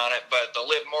thoughts in on it. But the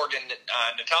Liv Morgan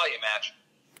Natalia match,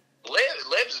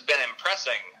 Liv's been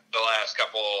impressing the last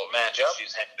couple matches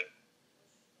she's had.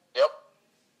 Yep.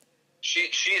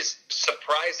 She's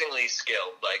surprisingly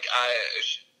skilled. Like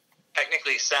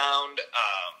technically sound.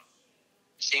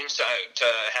 Seems to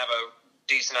have a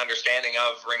decent understanding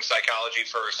of ring psychology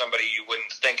for somebody you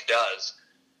wouldn't think does.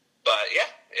 But yeah,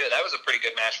 that was a pretty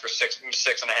good match for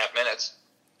 6.5 minutes.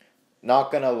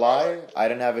 Not gonna lie, I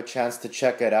didn't have a chance to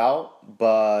check it out,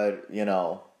 but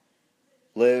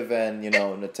Liv and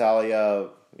Natalia,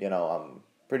 I'm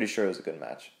pretty sure it was a good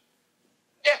match.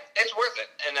 Yeah, it's worth it.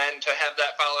 And then to have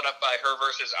that followed up by her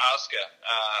versus Asuka,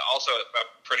 also a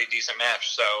pretty decent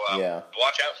match. So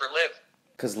watch out for Liv.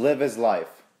 Because Liv is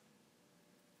life.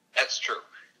 That's true.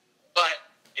 But,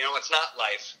 it's not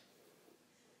life.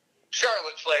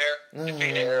 Charlotte Flair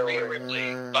defeated Rhea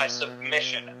Ripley by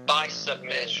submission. For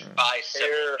the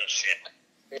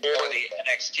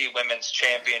NXT Women's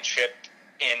Championship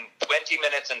in 20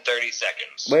 minutes and 30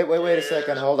 seconds. Wait a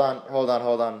second. Hold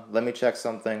on. Let me check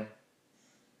something.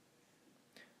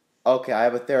 Okay, I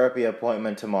have a therapy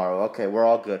appointment tomorrow. Okay, we're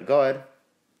all good. Go ahead.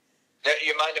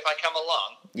 You mind if I come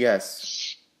along?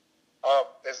 Yes.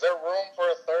 Is there room for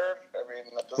a third? I mean,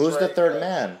 who's the third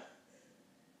man?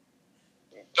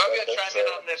 So I'm going to chime in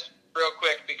on this real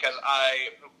quick because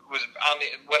I was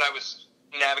when I was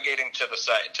navigating to the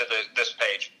site to this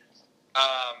page.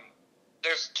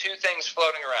 There's two things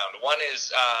floating around. One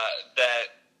is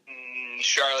that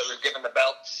Charlotte was given the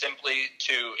belt simply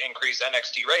to increase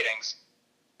NXT ratings.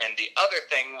 And the other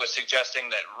thing was suggesting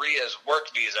that Rhea's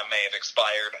work visa may have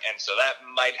expired, and so that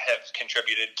might have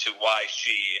contributed to why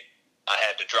she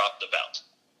had to drop the belt.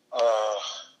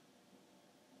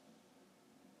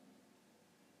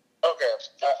 Okay,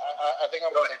 I think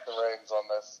I'm going to take the reins on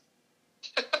this.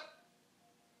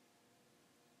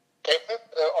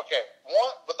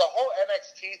 But the whole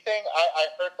NXT thing, I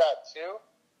heard that too.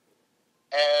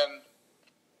 And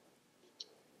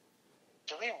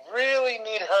do we really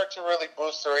need her to really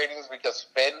boost the ratings because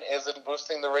Finn isn't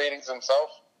boosting the ratings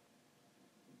himself?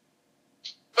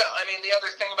 Well, I mean, the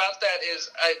other thing about that is,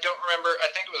 I don't remember,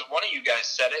 I think it was one of you guys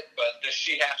said it, but does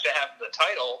she have to have the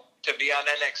title to be on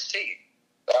NXT?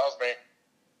 That was me.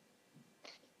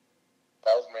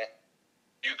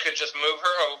 You could just move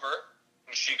her over,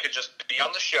 and she could just be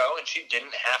on the show, and she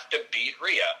didn't have to beat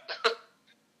Rhea.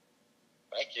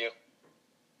 Thank you.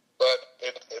 But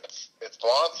it's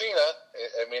Lon Cena.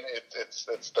 It's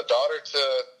the daughter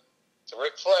to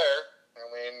Ric Flair. I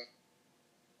mean,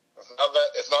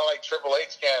 it's not like Triple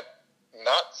H can't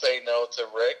not say no to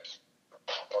Rick,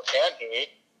 or can he?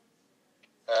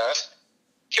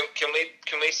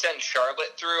 Can we send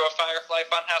Charlotte through a Firefly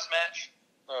Funhouse match?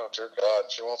 Oh dear God,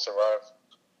 she won't survive.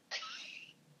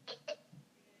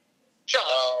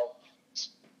 Sean.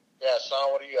 Yeah,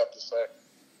 Sean, what do you have to say?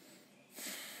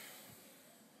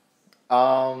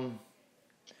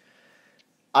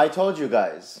 I told you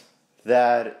guys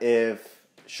that if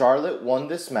Charlotte won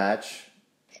this match,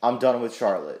 I'm done with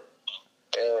Charlotte.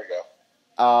 There we go.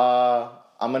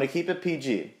 I'm gonna keep it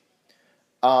PG.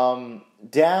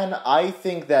 Dan, I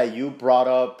think that you brought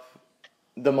up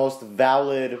the most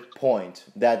valid point,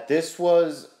 that this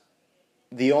was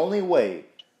the only way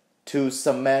to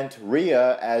cement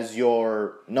Rhea as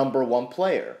your number one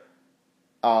player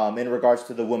in regards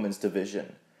to the women's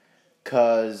division.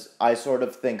 Because I sort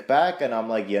of think back and I'm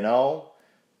like,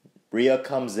 Rhea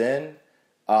comes in.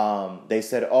 They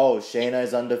said, oh, Shayna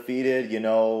is undefeated,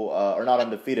 or not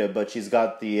undefeated, but she's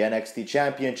got the NXT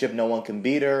championship. No one can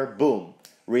beat her. Boom.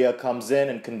 Rhea comes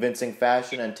in convincing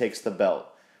fashion and takes the belt.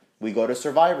 We go to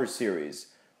Survivor Series.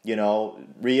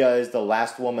 Rhea is the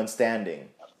last woman standing.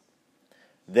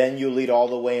 Then you lead all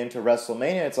the way into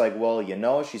WrestleMania. It's like,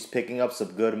 well, she's picking up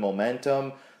some good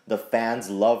momentum. The fans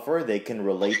love her. They can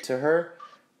relate to her.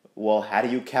 Well, how do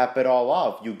you cap it all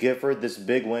off? You give her this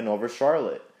big win over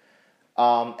Charlotte.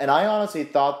 And I honestly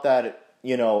thought that,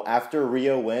 after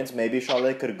Rhea wins, maybe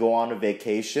Charlotte could go on a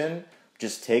vacation,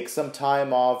 just take some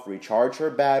time off, recharge her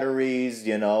batteries,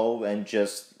 and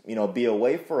just, be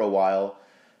away for a while.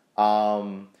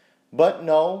 But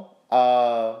no,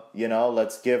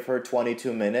 let's give her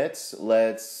 22 minutes.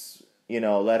 Let's,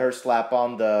 let her slap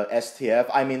on the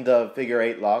the figure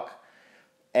 8 lock.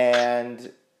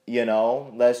 And,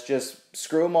 let's just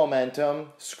screw momentum,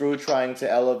 screw trying to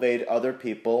elevate other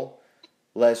people.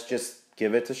 Let's just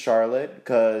give it to Charlotte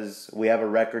because we have a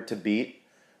record to beat.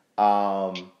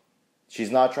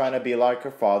 She's not trying to be like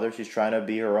her father. She's trying to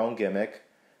be her own gimmick.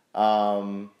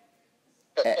 And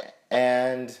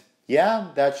yeah,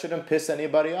 that shouldn't piss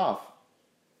anybody off.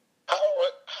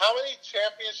 How many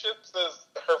championships does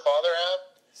her father have?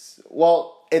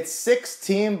 Well, it's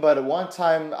 16, but at one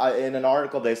time in an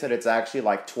article they said it's actually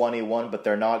like 21, but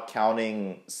they're not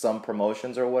counting some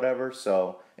promotions or whatever,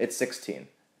 so it's 16.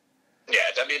 Yeah,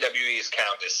 WWE's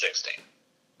count is 16.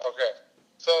 Okay.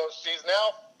 So she's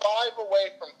now 5 away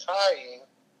from tying,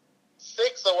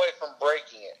 6 away from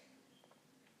breaking it.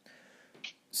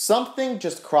 Something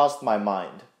just crossed my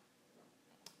mind.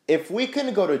 If we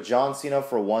can go to John Cena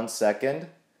for 1 second.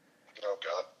 Oh,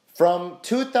 God. From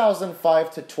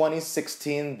 2005 to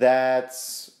 2016,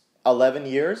 that's 11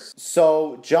 years.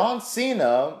 So John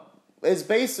Cena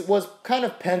was kind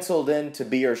of penciled in to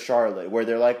be your Charlotte, where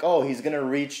they're like, oh, he's going to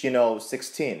reach,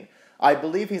 16. I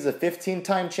believe he's a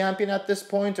 15-time champion at this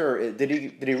point, or did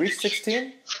he reach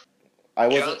 16? John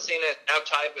Cena is now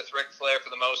tied with Ric Flair for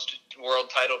the most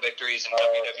world title victories in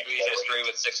WWE history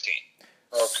with 16.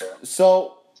 Okay.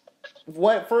 So,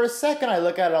 for a second I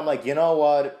look at it, I'm like, you know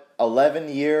what? 11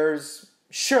 years,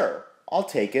 sure, I'll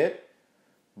take it.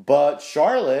 But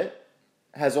Charlotte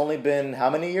has only been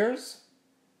how many years?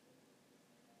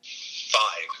 5.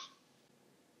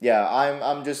 Yeah,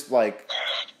 I'm just like,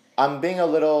 I'm being a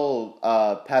little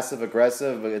passive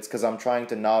aggressive. It's because I'm trying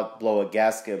to not blow a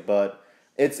gasket, but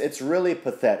it's really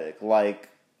pathetic. Like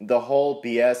the whole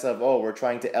BS of we're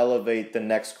trying to elevate the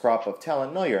next crop of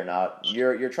talent. No, you're not.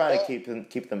 You're trying to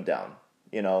keep them down.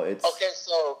 It's okay.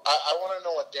 So I want to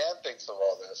know what Dan thinks of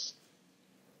all this.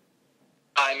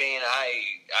 I mean, I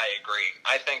agree.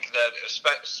 I think that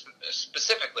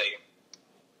specifically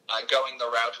going the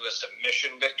route to a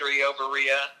submission victory over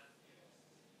Rhea,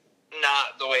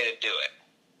 not the way to do it.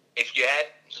 If you had,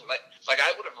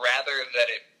 I would have rather that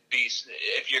it be,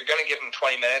 if you're going to give him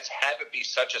 20 minutes, have it be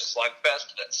such a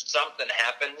slugfest that something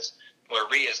happens where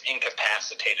Rhea's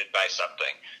incapacitated by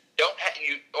something. Don't have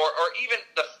you, or even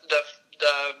the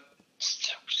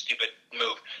stupid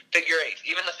move, figure 8,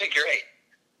 even the figure 8.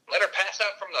 Let her pass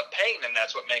out from the pain, and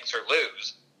that's what makes her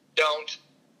lose. Don't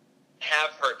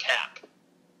have her tap.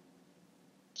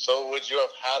 So would you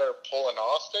have had her pull an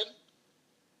Austin?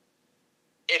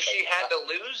 If she had to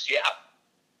lose, yeah.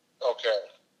 Okay.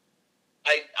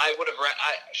 I would have.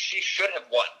 She should have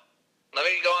won. Let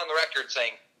me go on the record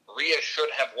saying Rhea should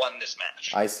have won this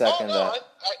match. I second that.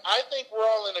 I think we're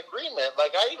all in agreement.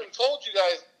 Like I even told you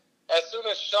guys, as soon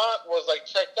as Sean was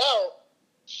checked out,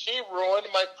 she ruined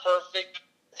my perfect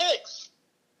picks.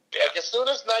 Yeah. As soon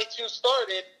as night 2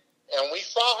 started and we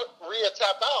saw Rhea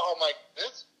tap out, I'm like,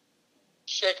 this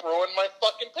chick ruined my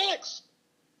fucking picks.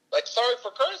 Sorry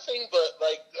for cursing, but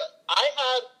I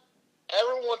had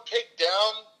everyone picked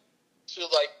down to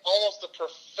almost the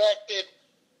perfected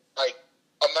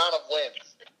amount of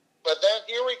wins. But then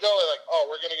here we go,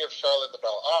 we're gonna give Charlotte the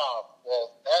belt.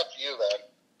 Well, F you then.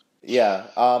 Yeah,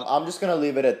 I'm just gonna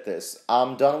leave it at this.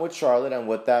 I'm done with Charlotte, and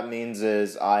what that means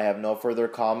is I have no further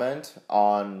comment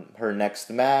on her next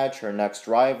match, her next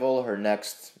rival, her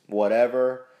next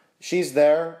whatever. She's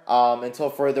there until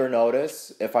further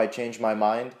notice if I change my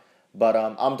mind. But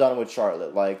I'm done with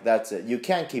Charlotte. That's it. You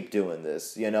can't keep doing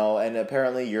this, and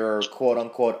apparently you're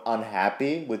quote-unquote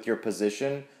unhappy with your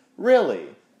position. Really?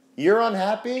 You're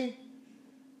unhappy?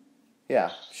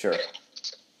 Yeah, sure.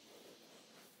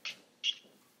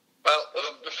 Well,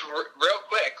 real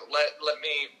quick, let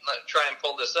me try and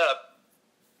pull this up.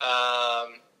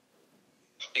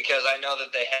 because I know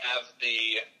that they have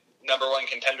the number one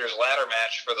contenders ladder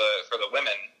match for the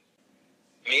women.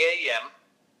 Mia Yim,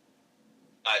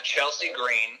 Chelsea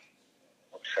Green,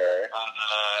 Okay.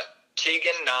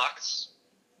 Tegan Knox,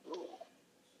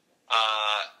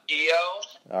 Io,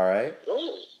 All right.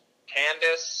 Ooh.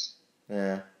 Candice.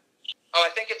 Yeah. Oh, I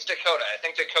think it's Dakota. I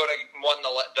think Dakota won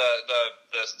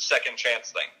the second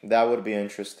chance thing. That would be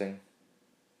interesting.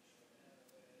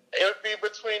 It would be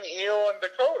between Io and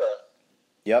Dakota.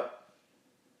 Yep.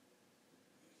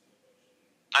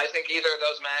 I think either of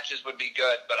those matches would be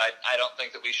good, but I don't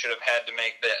think that we should have had to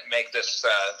make this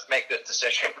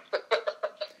decision.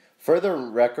 For the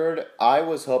record, I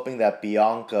was hoping that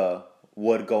Bianca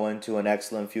would go into an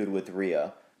excellent feud with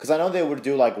Rhea, because I know they would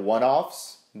do like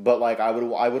one-offs, but like I would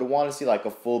want to see like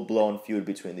a full-blown feud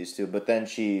between these two. But then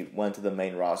she went to the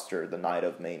main roster the night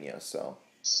of Mania, so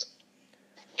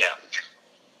yeah.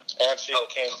 And she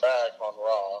came back on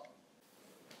Raw.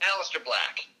 Aleister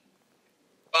Black,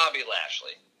 Bobby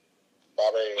Lashley,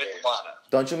 Bobby. with Lana.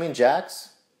 don't you mean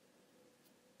Jax?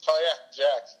 Oh yeah,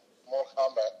 Jax. Mortal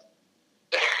Kombat.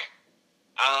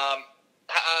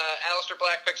 Aleister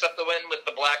Black picks up the win with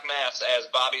the Black Mass as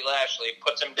Bobby Lashley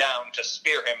puts him down to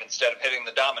spear him instead of hitting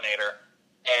the Dominator,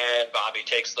 and Bobby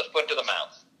takes the foot to the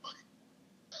mouth.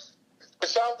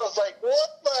 Michelle was like,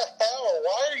 what the hell?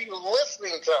 Why are you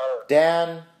listening to her?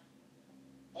 Dan,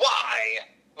 Why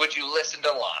would you listen to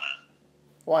Lana?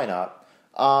 why not?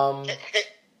 I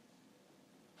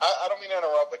don't mean to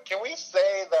interrupt, but can we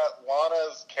say that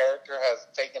Lana's character has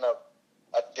taken a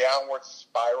downward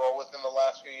spiral within the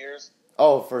last few years?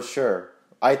 Oh, for sure.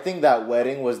 I think that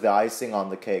wedding was the icing on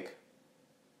the cake.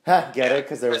 Ha, get it?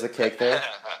 Because there was a cake there.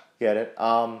 Get it?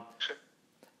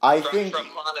 I think from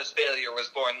Lana's failure was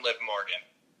born Liv Morgan.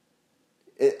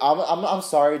 I'm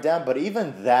sorry, Dan, but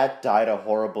even that died a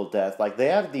horrible death. Like they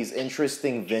have these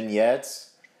interesting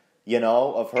vignettes, you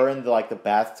know, of her in the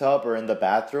bathtub or in the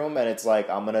bathroom, and it's like,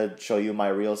 I'm gonna show you my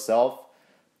real self,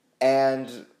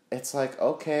 and it's like,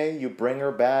 okay, you bring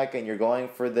her back, and you're going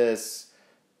for this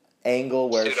angle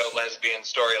where pseudo-lesbian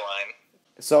storyline.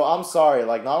 So I'm sorry,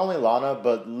 like not only Lana,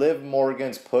 but Liv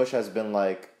Morgan's push has been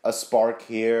like a spark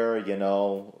here, you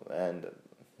know, and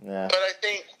yeah. But I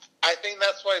think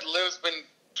that's why Liv's been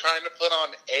trying to put on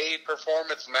A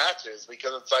performance matches,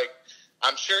 because it's like,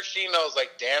 I'm sure she knows,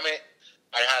 like, damn it,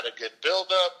 I had a good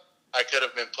build-up. I could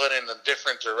have been put in a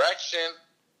different direction.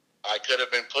 I could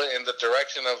have been put in the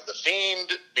direction of The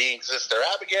Fiend being Sister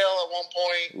Abigail at one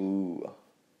point. Ooh.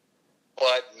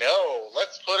 But no,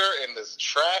 let's put her in this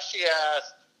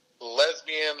trashy-ass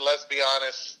lesbian, let's be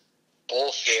honest,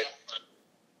 bullshit.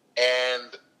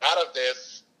 And out of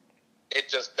this, it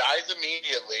just dies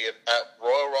immediately at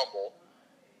Royal Rumble.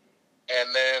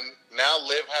 And then now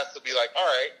Liv has to be like, all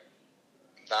right,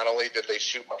 not only did they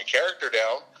shoot my character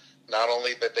down, not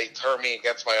only did they turn me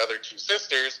against my other two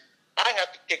sisters, I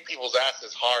have to kick people's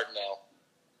asses hard now.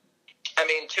 I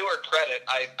mean, to her credit,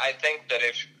 I think that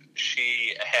if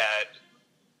she had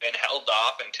been held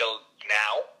off until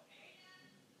now,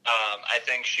 I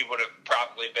think she would have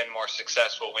probably been more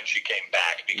successful when she came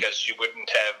back, because she wouldn't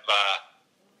have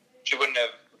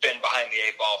been behind the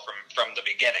eight ball from the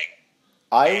beginning,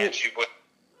 and she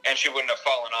wouldn't have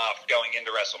fallen off going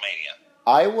into WrestleMania.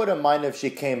 I wouldn't mind if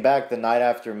she came back the night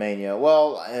after Mania.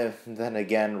 Well, then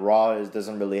again, Raw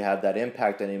doesn't really have that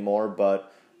impact anymore.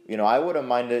 But you know, I wouldn't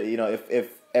mind it. You know,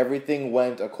 if everything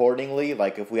went accordingly,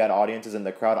 like if we had audiences in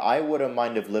the crowd, I wouldn't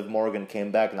mind if Liv Morgan came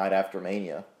back night after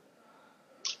Mania.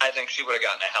 I think she would have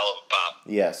gotten a hell of a pop.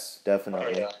 Yes,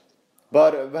 definitely. Oh, yeah.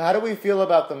 But how do we feel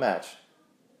about the match?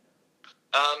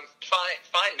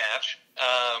 Fine match.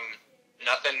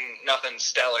 Nothing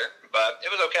stellar, but it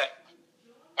was okay.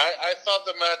 I thought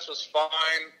the match was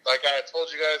fine. Like I had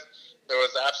told you guys, there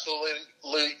was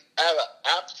absolutely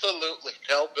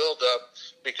no build-up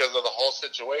because of the whole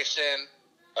situation.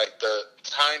 Like the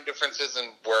time differences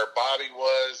in where Bobby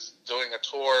was doing a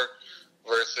tour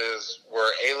versus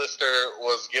where A-lister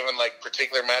was given like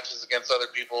particular matches against other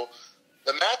people.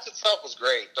 The match itself was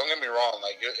great. Don't get me wrong.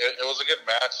 Like it was a good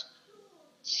match.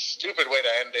 Stupid way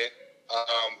to end it.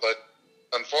 But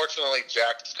unfortunately,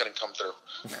 Jax couldn't come through.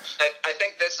 I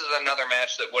think this is another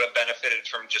match that would have benefited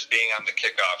from just being on the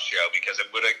kickoff show, because it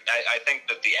would have. I think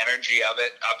that the energy of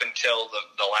it up until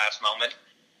the last moment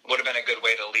would have been a good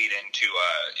way to lead into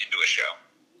a show.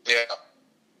 Yeah.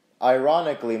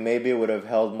 Ironically, maybe it would have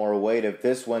held more weight if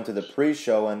this went to the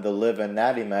pre-show and the Liv and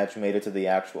Natty match made it to the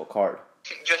actual card.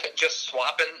 Just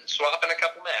swapping a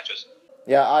couple matches.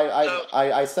 Yeah,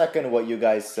 I second what you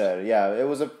guys said. Yeah, it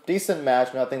was a decent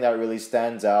match, nothing that really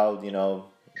stands out, you know.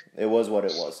 It was what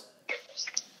it was.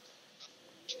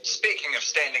 Speaking of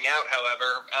standing out,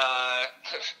 however,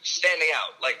 standing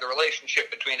out, like the relationship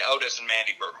between Otis and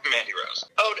Mandy Rose.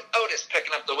 Otis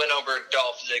picking up the win over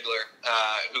Dolph Ziggler,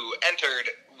 who entered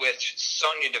with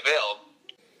Sonya Deville.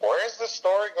 Where is this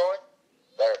story going?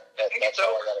 That's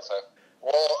all I gotta say.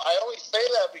 Well, I only say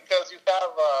that because you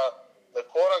have the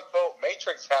quote-unquote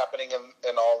Matrix happening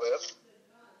in all this.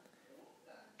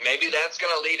 Maybe that's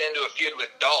going to lead into a feud with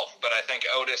Dolph, but I think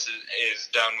Otis is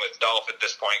done with Dolph at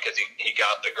this point because he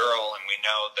got the girl, and we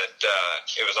know that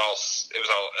it was all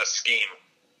a scheme.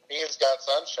 He's got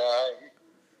sunshine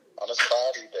on his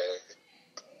body day.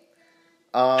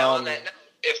 Now,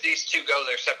 if these two go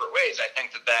their separate ways, I think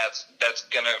that's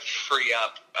going to free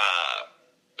up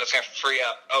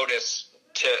Otis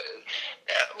to.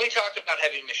 We talked about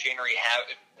Heavy Machinery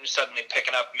suddenly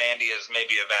picking up Mandy as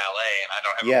maybe a valet, and I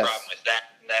don't have a problem with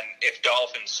that. And then if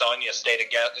Dolph and Sonya stay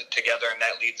together, and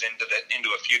that leads into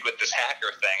a feud with this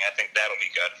hacker thing, I think that'll be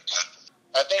good.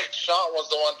 I think Sean was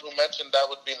the one who mentioned that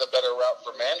would be the better route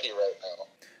for Mandy right now.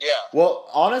 Yeah. Well,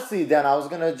 honestly, Dan, I was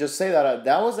gonna just say that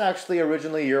was actually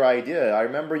originally your idea. I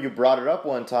remember you brought it up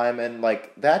one time, and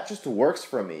like that just works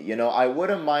for me. You know, I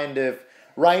wouldn't mind if.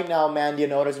 Right now, Mandy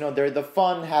and Otis, they're the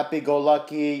fun,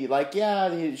 happy-go-lucky, like,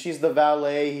 yeah, she's the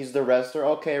valet, he's the wrestler,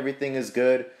 okay, everything is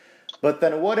good. But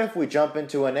then what if we jump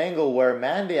into an angle where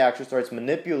Mandy actually starts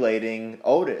manipulating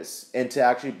Otis into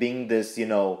actually being this,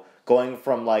 going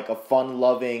from like a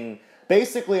fun-loving,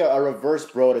 basically a reverse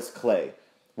Brodus Clay,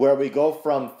 where we go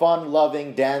from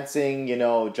fun-loving, dancing,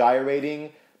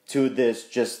 gyrating, to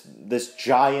this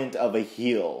giant of a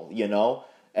heel,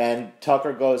 And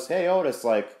Tucker goes, hey, Otis,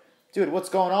 like, dude, what's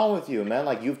going on with you, man?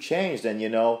 Like, you've changed, and,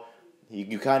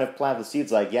 you kind of plant the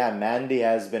seeds, like, yeah, Mandy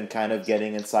has been kind of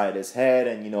getting inside his head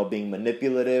and, being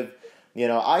manipulative.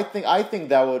 I think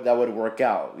that would work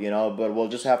out, but we'll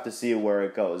just have to see where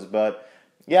it goes. But,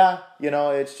 yeah,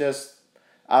 it's just,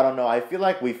 I don't know. I feel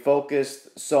like we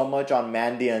focused so much on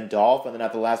Mandy and Dolph, and then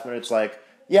at the last minute, it's like,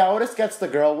 yeah, Otis gets the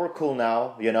girl, we're cool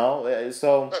now,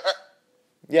 So,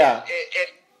 yeah.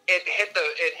 It hit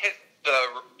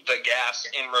the gas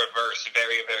in reverse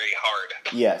very, very hard.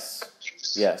 Yes.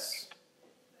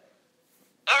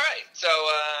 All right, so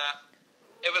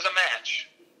it was a match.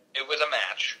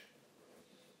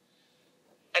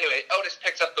 Anyway, Otis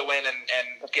picks up the win and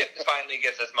finally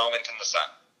gets his moment in the sun.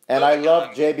 And I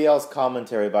love JBL's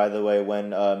commentary, by the way,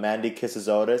 when Mandy kisses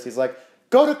Otis. He's like,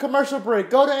 go to commercial break,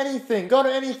 go to anything.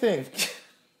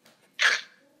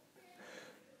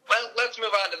 Well, let's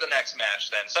move on to the next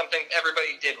match then. Something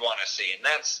everybody did want to see, and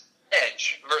that's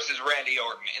Edge versus Randy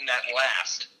Orton in that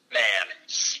last man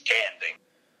standing.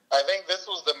 I think this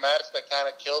was the match that kind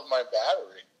of killed my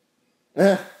battery.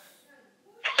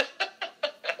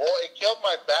 Well, it killed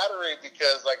my battery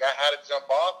because, like, I had to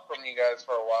jump off from you guys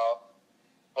for a while.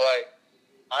 But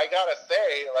I gotta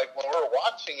say, like, when we were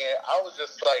watching it, I was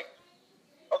just like,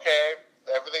 okay,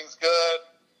 everything's good.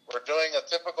 We're doing a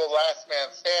typical last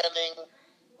man standing.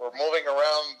 We're moving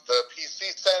around the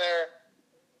PC Center.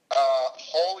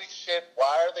 Holy shit,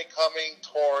 why are they coming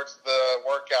towards the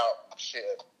workout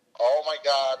shit? Oh my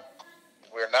God,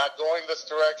 we're not going this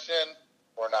direction.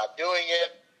 We're not doing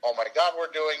it. Oh my God,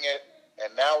 we're doing it.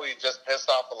 And now we just pissed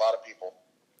off a lot of people.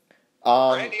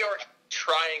 Randy Orton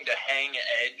trying to hang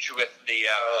Edge with the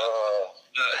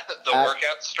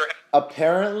workout strap.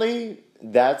 Apparently,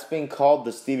 that's being called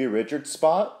the Stevie Richards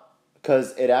spot.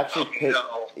 Because it actually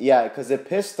because it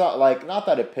pissed off, like, not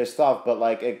that it pissed off, but,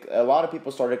 like, a lot of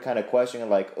people started kind of questioning,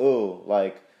 like, ooh,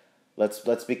 like,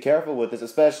 let's be careful with this,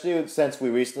 especially since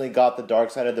we recently got the Dark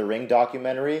Side of the Ring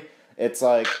documentary. It's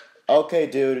like, okay,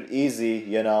 dude, easy,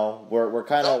 we're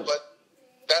kind of... No, but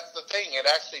that's the thing, it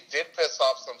actually did piss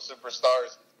off some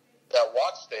superstars that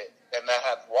watched it, and that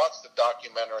had watched the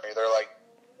documentary. They're like,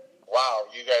 wow,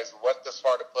 you guys went this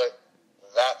far to put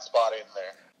that spot in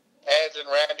there. Edge and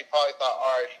Randy probably thought,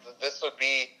 all right, this would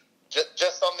be just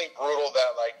something brutal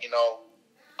that, like,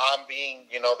 I'm being,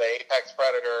 the apex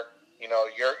predator,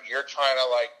 you're trying to,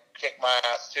 like, kick my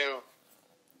ass too.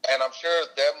 And I'm sure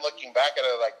them looking back at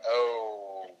it like,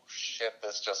 oh, shit,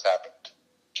 this just happened.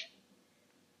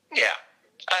 Yeah.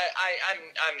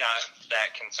 I'm not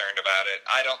that concerned about it.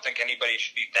 I don't think anybody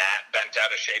should be that bent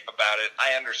out of shape about it.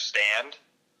 I understand,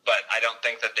 but I don't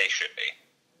think that they should be.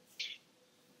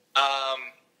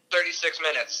 36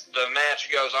 minutes. The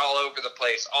match goes all over the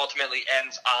place. Ultimately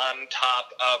ends on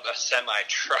top of a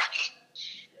semi-truck.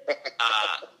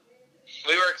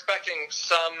 We were expecting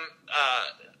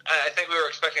I think we were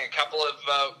expecting a couple of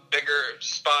bigger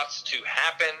spots to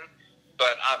happen,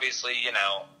 but obviously,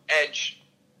 Edge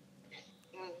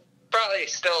probably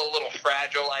still a little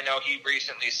fragile. I know he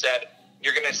recently said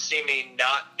you're going to see me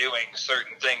not doing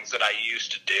certain things that I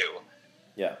used to do.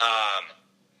 Yeah.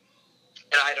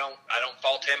 And I don't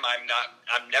fault him.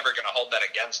 I'm never going to hold that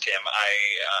against him.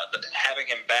 Having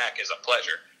him back is a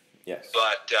pleasure. Yes.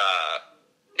 But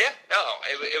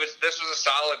this was a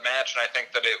solid match, and I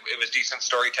think that it was decent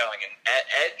storytelling. And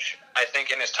Edge, I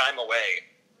think, in his time away,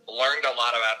 learned a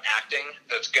lot about acting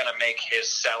that's going to make his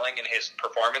selling and his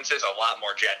performances a lot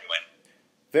more genuine.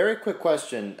 Very quick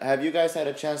question: have you guys had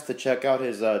a chance to check out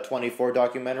his 24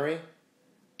 documentary?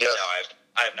 Yes. No,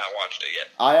 I have not watched it yet.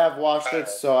 I have watched it,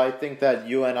 so I think that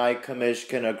you and I, Kamish,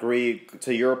 can agree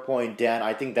to your point, Dan.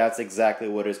 I think that's exactly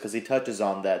what it is, because he touches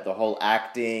on that, the whole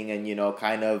acting and,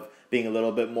 kind of being a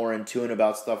little bit more in tune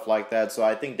about stuff like that. So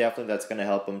I think definitely that's going to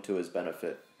help him to his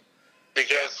benefit.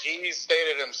 Because he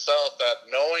stated himself that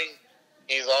knowing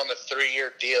he's on the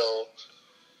 3-year deal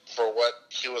for what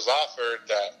he was offered,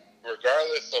 that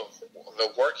regardless of the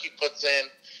work he puts in,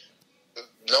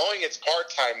 knowing it's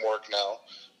part-time work now,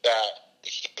 that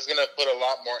he's going to put a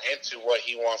lot more into what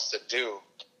he wants to do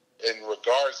in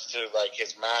regards to, like,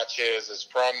 his matches, his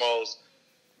promos,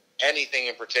 anything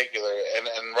in particular. And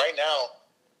right now,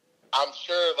 I'm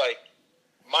sure, like,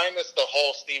 minus the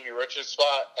whole Stevie Richards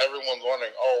spot, everyone's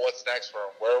wondering, what's next for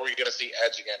him? Where are we going to see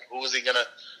Edge again? Who is he going to,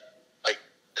 like,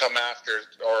 come after,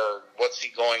 or what's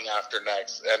he going after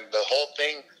next? And the whole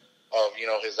thing of,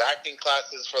 his acting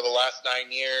classes for the last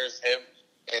 9 years, him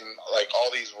and, like, all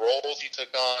these roles he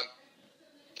took on,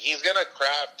 he's going to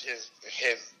craft his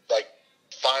like,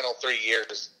 final 3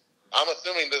 years. I'm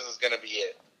assuming this is going to be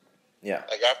it. Yeah.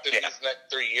 Like, after these next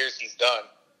 3 years, he's done,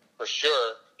 for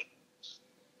sure.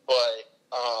 But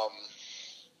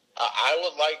I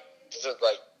would like to,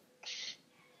 like,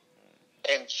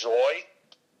 enjoy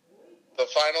the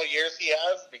final years he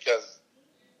has, because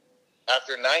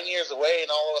after 9 years away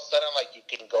and all of a sudden, like, you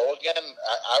can go again,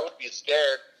 I would be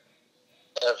scared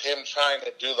of him trying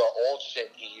to do the old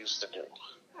shit he used to do.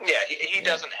 Yeah, he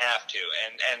doesn't have to.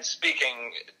 And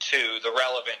speaking to the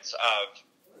relevance of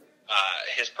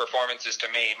his performances to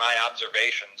me, my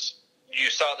observations, you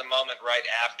saw the moment right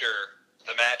after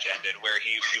the match ended where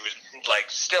he was, like,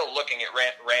 still looking at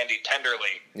Randy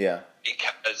tenderly. Yeah.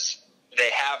 Because they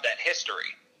have that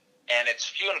history. And it's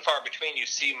few and far between you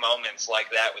see moments like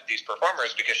that with these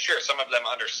performers, because sure, some of them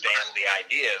understand the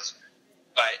ideas,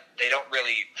 but they don't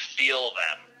really feel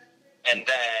them. And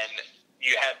then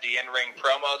you had the in-ring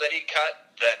promo that he cut,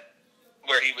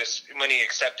 where he was, when he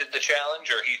accepted the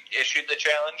challenge, or he issued the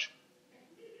challenge.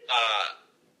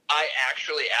 I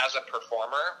actually, as a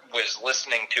performer, was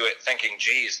listening to it thinking,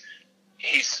 geez,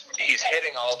 he's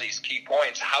hitting all these key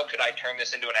points. How could I turn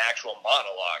this into an actual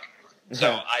monologue? So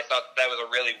I thought that was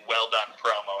a really well-done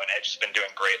promo, and Edge has been doing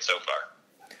great so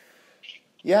far.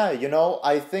 Yeah,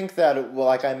 I think that, well,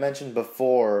 like I mentioned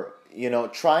before,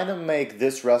 trying to make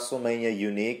this WrestleMania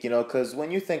unique, because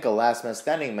when you think of last man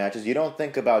standing matches, you don't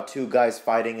think about two guys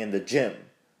fighting in the gym,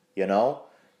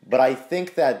 But I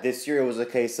think that this year it was a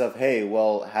case of, hey,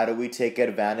 well, how do we take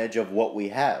advantage of what we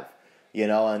have?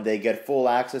 And they get full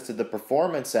access to the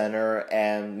Performance Center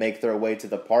and make their way to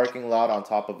the parking lot on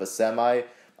top of a semi.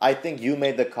 I think you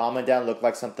made the comment, Dan, looked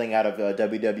like something out of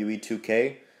WWE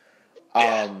 2K.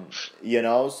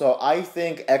 So I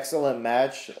think excellent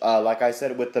match. Like I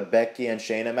said, with the Becky and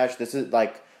Shayna match, this is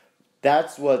like,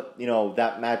 that's what,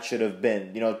 that match should have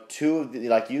been.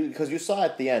 Because you saw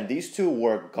at the end, these two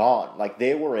were gone. Like,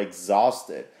 they were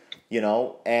exhausted,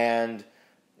 and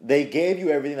they gave you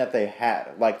everything that they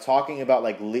had. Like, talking about,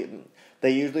 like, they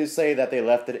usually say that they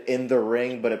left it in the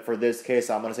ring, but for this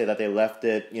case, I'm going to say that they left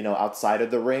it, outside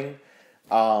of the ring.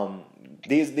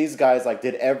 These guys, like,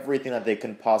 did everything that they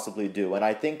can possibly do. And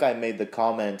I think I made the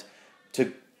comment,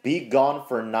 to be gone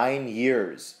for 9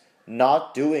 years,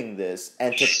 not doing this,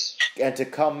 and to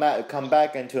come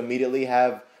back and to immediately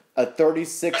have a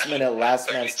 36-minute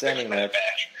last man standing match.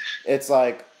 It's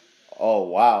like, oh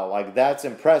wow, like, that's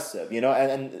impressive,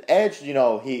 And Edge,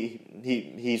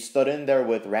 he stood in there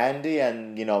with Randy,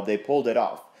 and they pulled it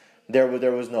off. There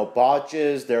was no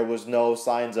botches. There was no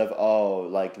signs of,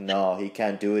 no, he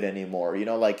can't do it anymore.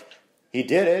 Like, he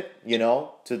did it,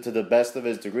 to the best of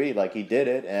his degree. Like, he did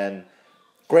it, and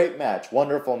great match,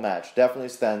 wonderful match, definitely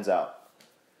stands out.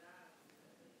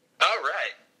 All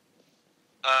right.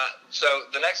 So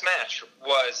the next match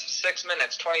was 6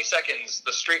 minutes, 20 seconds.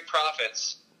 The Street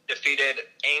Profits defeated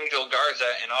Angel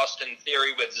Garza and Austin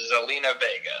Theory with Zelina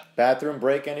Vega. Bathroom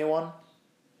break, anyone?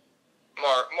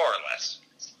 More or less.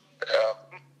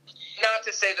 Not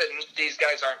to say that these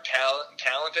guys aren't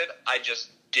talented, I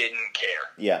just didn't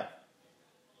care. Yeah.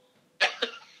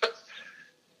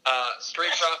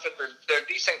 Street Profit, they're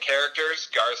decent characters.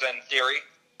 Garza and Theory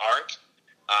aren't.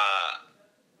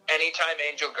 anytime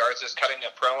Angel Garza's cutting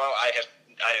a promo,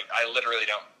 I literally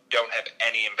don't have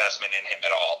any investment in him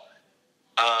at all.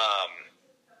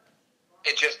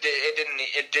 It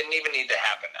didn't even need to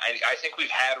happen. I think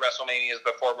we've had WrestleManias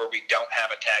before where we don't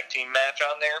have a tag team match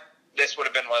on there. This would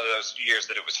have been one of those years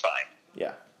that it was fine.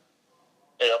 Yeah.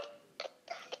 Yep.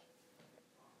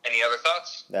 Any other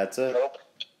thoughts? That's it. Nope.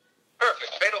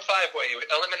 Perfect. Fatal 5-way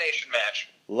elimination match.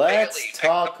 Let's Bayley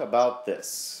talk about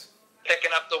this.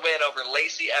 picking up the win over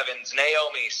Lacey Evans,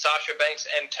 Naomi, Sasha Banks,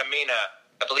 and Tamina.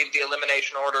 I believe the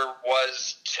elimination order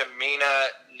was Tamina,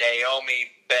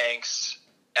 Naomi, Banks,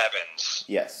 Evans.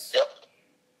 Yes. Yep.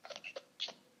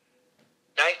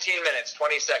 19 minutes,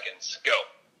 20 seconds. Go.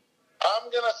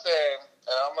 I'm going to say,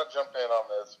 and I'm going to jump in on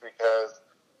this, because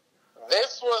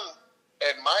this was,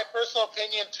 in my personal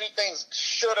opinion, two things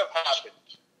should have happened.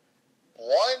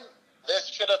 One, this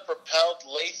should have propelled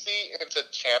Lacey into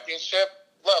championship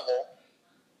level.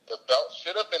 The belt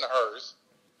should have been hers.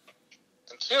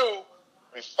 And two,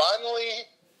 we finally,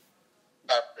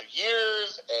 after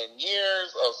years and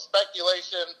years of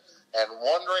speculation and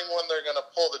wondering when they're going to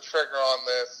pull the trigger on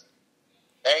this,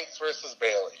 Banks versus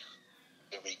Bayley.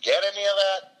 Did we get any of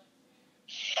that?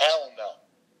 Hell no.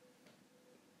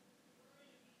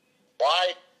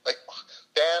 Why? Like,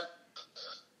 Dan?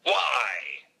 Why?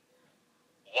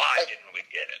 Why didn't we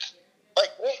get it?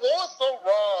 Like, what was so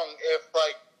wrong if,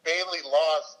 like, Bayley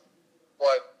lost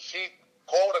what she,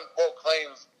 quote-unquote,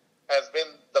 claims has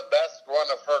been the best run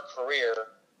of her career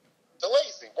to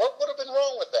Lacey? What would have been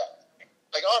wrong with that?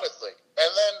 Like, honestly.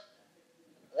 And then,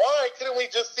 why couldn't we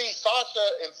just see Sasha,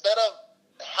 instead of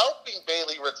helping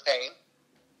Bayley retain,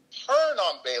 turn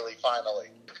on Bayley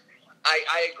finally?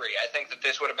 I agree. I think that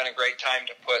this would have been a great time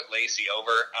to put Lacey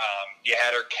over. You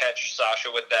had her catch Sasha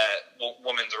with that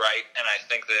woman's right, and I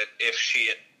think that if she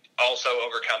had also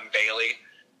overcome Bayley,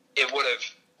 it would have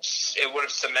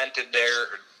cemented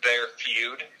their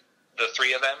feud, the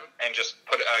three of them, and just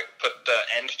put the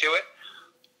end to it.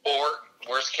 Or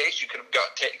worst case, you could have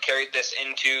carried this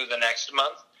into the next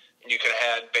month, and you could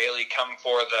have had Bayley come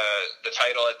for the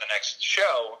title at the next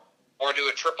show, or do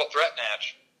a triple threat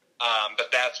match.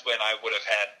 But that's when I would have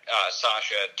had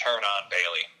Sasha turn on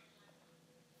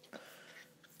Bayley.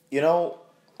 You know,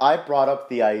 I brought up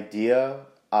the idea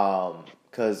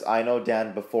because I know,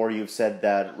 Dan, before you've said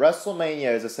that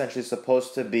WrestleMania is essentially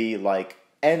supposed to be like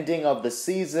ending of the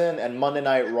season, and Monday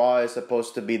Night Raw is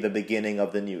supposed to be the beginning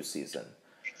of the new season.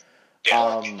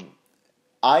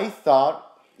 I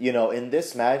thought, in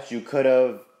this match you could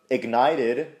have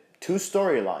ignited two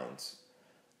storylines.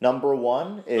 Number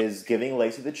one is giving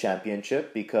Lacey the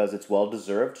championship because it's well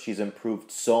deserved. She's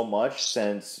improved so much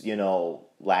since,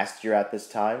 last year at this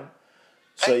time.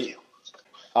 So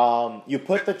you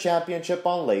put the championship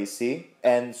on Lacey,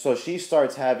 and so she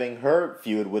starts having her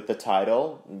feud with the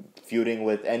title, feuding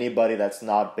with anybody that's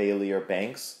not Bayley or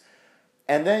Banks.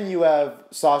 And then you have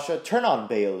Sasha turn on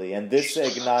Bayley, and this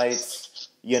ignites,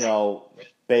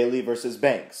 Bayley versus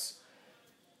Banks.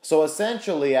 So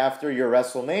essentially, after your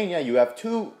WrestleMania, you have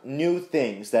two new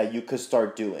things that you could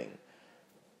start doing.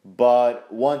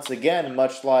 But once again,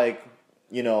 much like,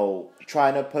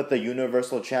 trying to put the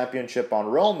Universal Championship on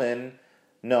Roman,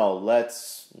 no,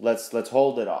 let's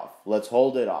hold it off. Let's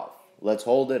hold it off. Let's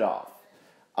hold it off.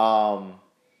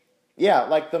 Yeah,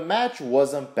 like the match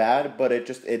wasn't bad, but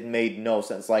it made no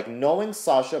sense. Like knowing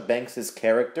Sasha Banks'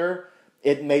 character,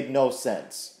 it made no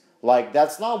sense. Like,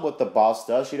 that's not what the boss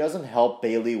does. She doesn't help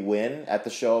Bayley win at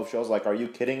the show of shows. Like, are you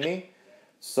kidding me?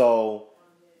 So,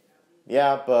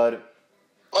 yeah, but...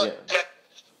 Look, yeah.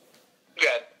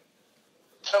 Good.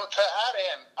 To add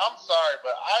in, I'm sorry,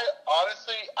 but I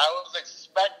was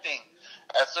expecting,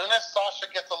 as soon as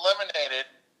Sasha gets eliminated,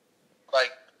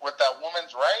 like, with that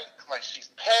woman's right, like,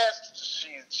 she's pissed,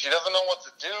 she doesn't know what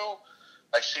to do,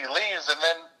 like, she leaves, and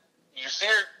then you see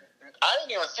her, I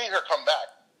didn't even see her come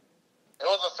back. It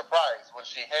was a surprise when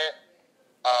she hit,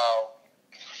 I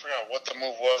forgot what the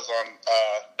move was on,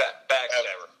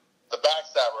 backstabber. The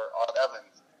backstabber on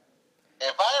Evans.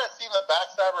 If I had seen the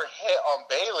backstabber hit on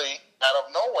Bayley out of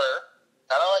nowhere,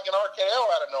 kind of like an RKO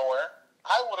out of nowhere,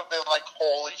 I would have been like,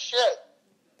 holy shit.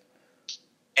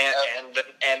 And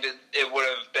it would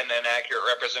have been an accurate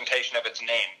representation of its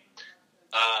name.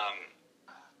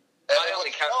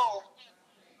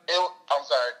 I'm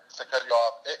sorry to cut you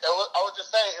off. I would just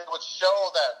say it would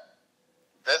show that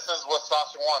this is what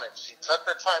Sasha wanted. She took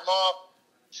her time off.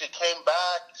 She came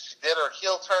back. She did her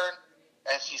heel turn,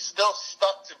 and she's still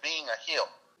stuck to being a heel.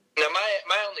 Now,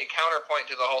 my only counterpoint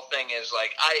to the whole thing is,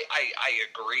 like, I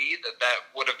agree that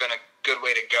would have been a good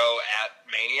way to go at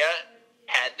Mania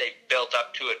had they built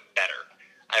up to it better.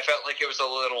 I felt like it was a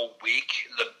little weak,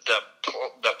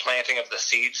 the planting of the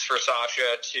seeds for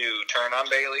Sasha to turn on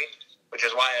Bayley, which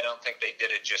is why I don't think they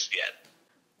did it just yet.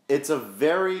 It's a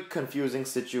very confusing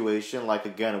situation, like,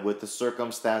 again, with the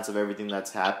circumstance of everything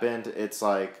that's happened. It's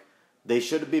like, they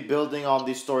should be building on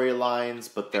these storylines,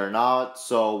 but they're not.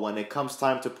 So when it comes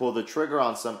time to pull the trigger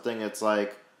on something, it's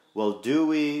like, well, do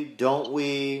we? Don't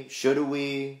we? Should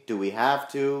we? Do we have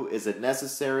to? Is it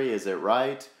necessary? Is it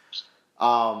right?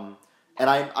 And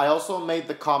I also made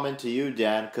the comment to you,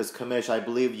 Dan, because Kamish, I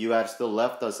believe you had still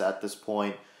left us at this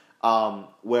point,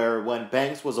 where when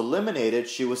Banks was eliminated,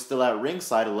 she was still at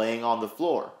ringside laying on the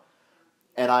floor.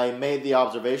 And I made the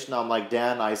observation, I'm like,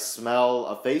 Dan, I smell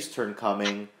a face turn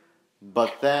coming,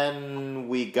 but then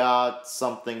we got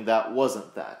something that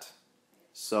wasn't that.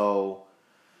 So,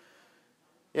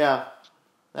 yeah,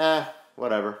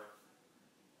 whatever.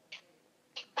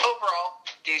 Overall,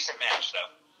 decent match, though.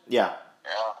 Yeah.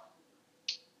 Yeah.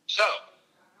 So,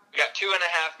 we got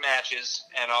 2.5 matches,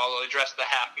 and I'll address the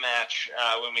half match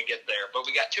when we get there. But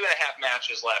we got 2.5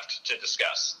 matches left to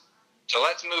discuss. So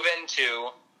let's move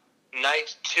into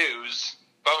Night 2's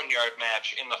Boneyard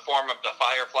match in the form of the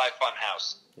Firefly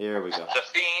Funhouse. Here we go. The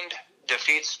Fiend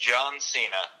defeats John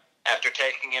Cena after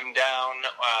taking him down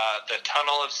the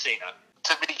Tunnel of Cena.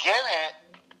 To begin it,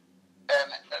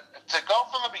 and to go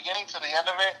from the beginning to the end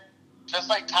of it, just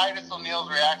like Titus O'Neil's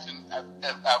reaction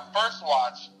at first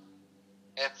watch,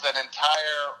 it's an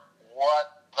entire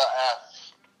what the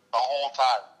F the whole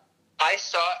time. I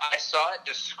saw it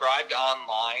described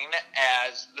online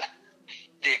as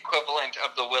the equivalent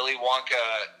of the Willy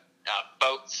Wonka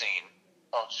boat scene.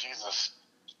 Oh, Jesus.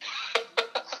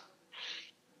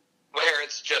 Where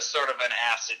it's just sort of an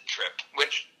acid trip,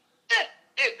 which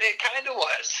it kind of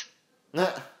was.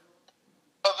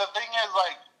 But the thing is,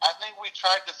 like, I think we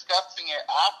tried discussing it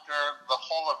after the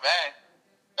whole event,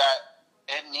 that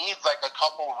it needs, like, a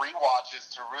couple rewatches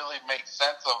to really make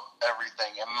sense of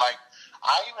everything. And, like,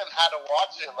 I even had to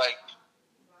watch it, like,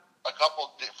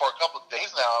 for a couple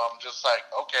days now, and I'm just like,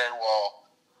 okay, well,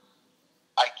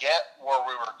 I get where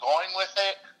we were going with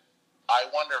it. I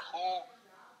wonder who,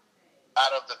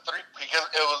 out of the three, because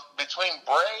it was between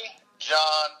Bray,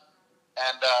 John,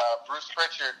 and Bruce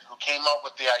Pritchard who came up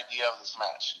with the idea of this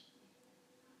match.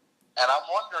 And I'm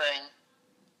wondering,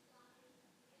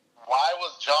 why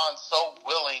was John so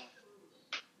willing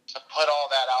to put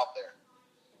all that out there?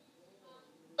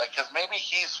 Like, because maybe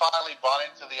he's finally bought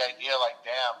into the idea, like,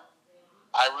 damn,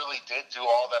 I really did do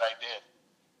all that I did.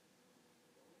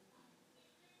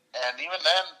 And even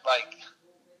then, like,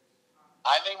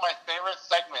 I think my favorite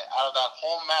segment out of that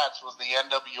whole match was the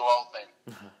NWO thing.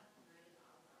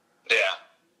 Yeah.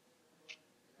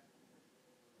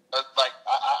 But, like,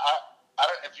 I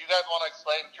don't, if you guys want to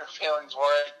explain your feelings for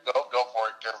it, go for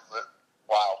it, because,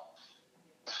 wow.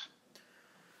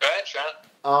 Go ahead,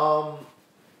 Sean.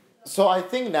 So I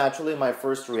think naturally my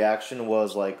first reaction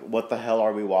was like, what the hell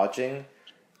are we watching?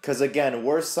 Because again,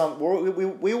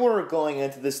 we were going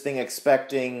into this thing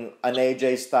expecting an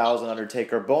AJ Styles and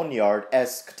Undertaker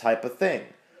Boneyard-esque type of thing,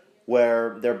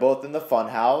 where they're both in the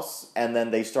funhouse, and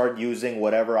then they start using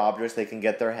whatever objects they can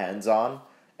get their hands on,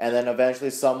 and then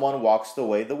eventually someone walks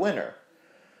away the winner.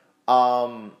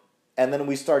 And then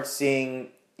we start seeing,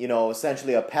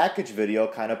 essentially a package video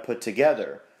kind of put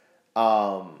together,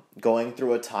 going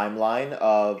through a timeline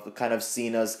of kind of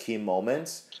Cena's key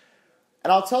moments.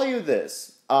 And I'll tell you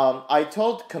this. I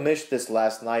told Kamish this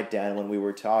last night, Dan, when we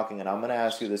were talking, and I'm going to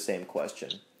ask you the same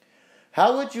question.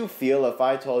 How would you feel if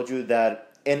I told you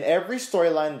that in every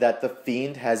storyline that The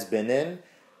Fiend has been in,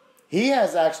 he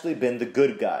has actually been the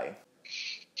good guy?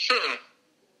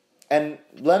 And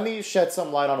let me shed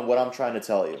some light on what I'm trying to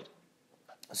tell you.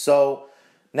 So,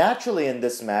 naturally in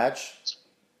this match,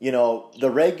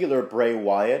 the regular Bray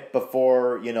Wyatt,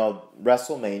 before,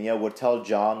 WrestleMania, would tell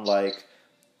John, like,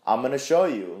 I'm going to show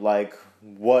you, like,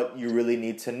 what you really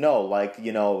need to know. Like,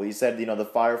 he said, the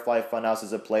Firefly Funhouse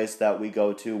is a place that we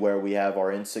go to where we have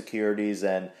our insecurities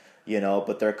and,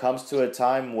 but there comes to a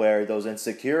time where those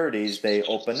insecurities, they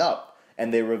open up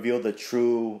and they reveal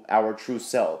our true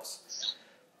selves.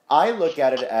 I look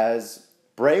at it as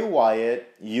Bray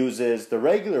Wyatt uses the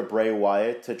regular Bray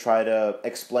Wyatt to try to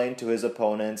explain to his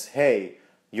opponents, hey,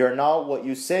 you're not what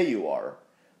you say you are.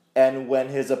 And when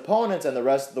his opponents and the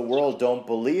rest of the world don't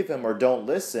believe him or don't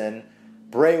listen,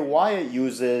 Bray Wyatt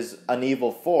uses an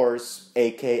evil force,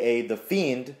 aka the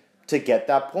Fiend, to get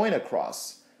that point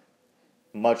across.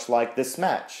 Much like this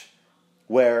match,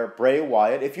 where Bray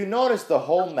Wyatt, if you notice, the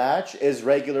whole match is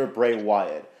regular Bray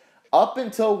Wyatt. Up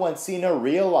until when Cena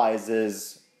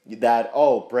realizes that,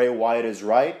 Bray Wyatt is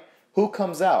right, who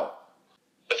comes out?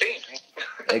 The Fiend.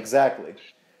 Exactly.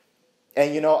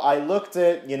 And, I looked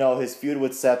at, his feud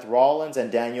with Seth Rollins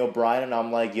and Daniel Bryan, and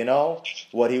I'm like,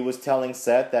 what he was telling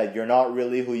Seth, that you're not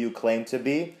really who you claim to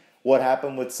be. What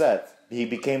happened with Seth? He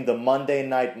became the Monday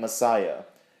Night Messiah.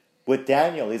 With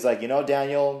Daniel, he's like,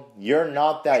 Daniel, you're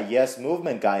not that Yes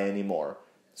Movement guy anymore.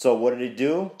 So what did he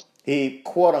do? He,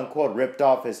 quote-unquote, ripped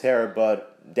off his hair,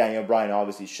 but Daniel Bryan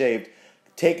obviously shaved,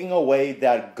 taking away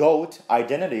that GOAT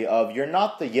identity of, you're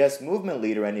not the Yes Movement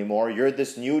leader anymore, you're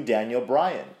this new Daniel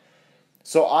Bryan.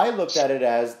 So I looked at it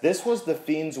as, this was the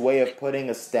Fiend's way of putting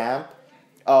a stamp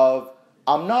of,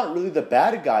 I'm not really the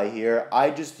bad guy here, I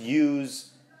just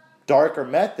use darker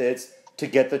methods to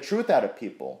get the truth out of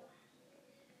people.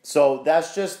 So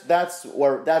that's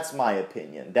my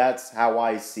opinion. That's how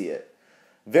I see it.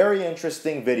 Very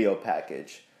interesting video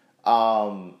package.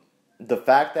 The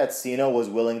fact that Cena was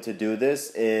willing to do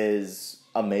this is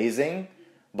amazing,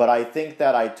 but I think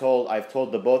that I've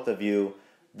told the both of you,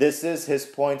 this is his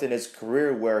point in his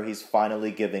career where he's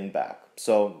finally giving back.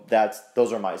 So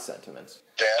those are my sentiments.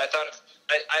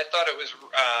 I thought it was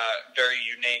very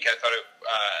unique. I thought it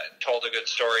told a good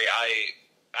story. I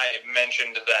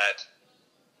mentioned that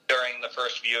during the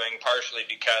first viewing, partially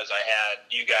because I had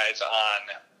you guys on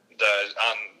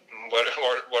what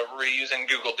were we using,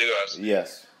 Google Duos.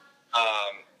 Yes.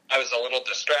 I was a little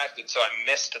distracted, so I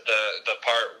missed the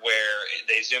part where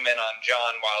they zoom in on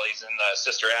John while he's in the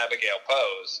Sister Abigail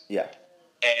pose. Yeah.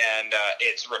 And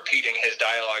it's repeating his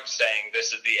dialogue saying,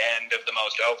 this is the end of the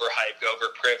most overhyped,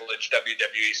 overprivileged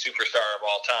WWE superstar of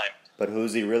all time. But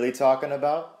who's he really talking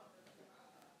about?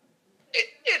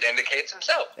 It indicates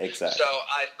himself. Exactly. So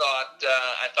I thought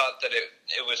that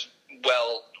it was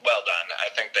well done. I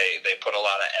think they put a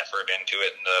lot of effort into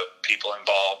it, and the people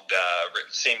involved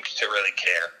seemed to really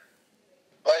care.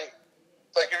 Like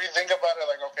if you think about it,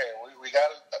 like, okay, we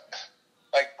got it.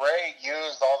 Like, Bray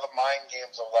used all the mind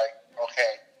games of, like,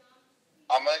 okay,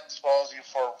 I'm going to expose you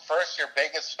for, first, your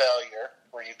biggest failure,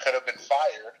 where you could have been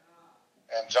fired,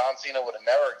 and John Cena would have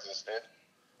never existed.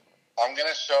 I'm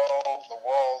going to show the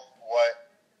world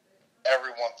what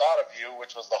everyone thought of you,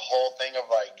 which was the whole thing of,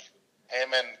 like,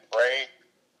 him and Bray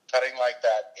cutting, like,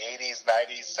 that 80s,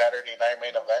 90s Saturday Night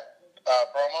Main Event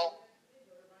promo.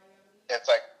 It's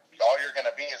like, all you're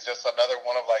going to be is just another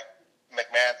one of, like,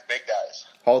 McMahon's big guys.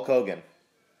 Hulk Hogan.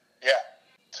 Yeah.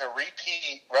 To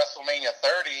repeat WrestleMania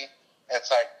 30,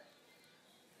 it's like,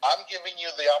 I'm giving you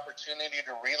the opportunity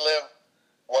to relive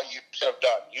what you should have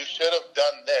done. You should have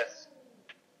done this.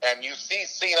 And you see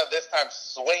Cena this time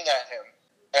swing at him.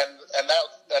 And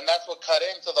that's what cut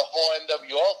into the whole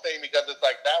NWO thing, because it's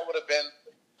like, that would have been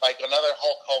like another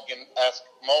Hulk Hogan-esque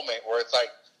moment where it's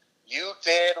like, you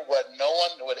did what no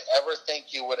one would ever think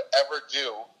you would ever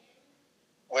do,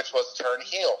 which was turn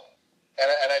heel. And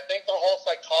I think the whole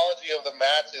psychology of the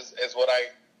match is what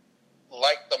I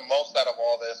like the most out of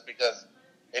all this, because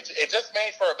it just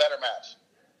made for a better match.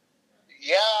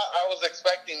 Yeah, I was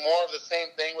expecting more of the same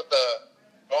thing with the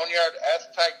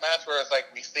Boneyard-esque type match, where it's like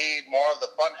we see more of the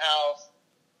funhouse,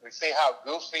 we see how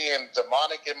goofy and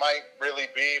demonic it might really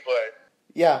be, but...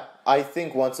 Yeah, I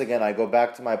think once again I go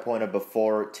back to my point of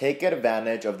before, take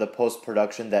advantage of the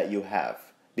post-production that you have.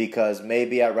 Because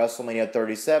maybe at WrestleMania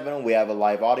 37 we have a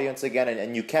live audience again,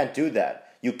 and you can't do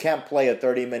that. You can't play a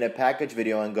 30-minute package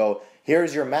video and go,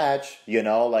 here's your match,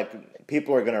 like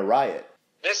people are going to riot.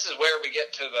 This is where we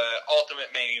get to the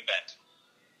ultimate main event.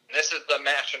 This is the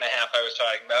match and a half I was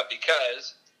talking about,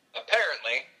 because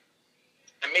apparently,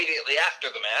 immediately after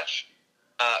the match,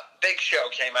 Big Show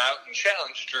came out and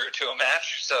challenged Drew to a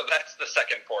match, so that's the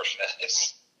second portion of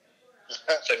this.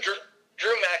 So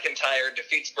Drew McIntyre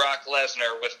defeats Brock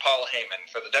Lesnar with Paul Heyman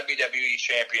for the WWE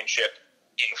Championship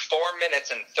in 4 minutes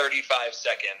and 35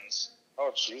 seconds.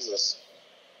 Oh, Jesus.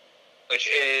 Which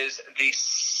is the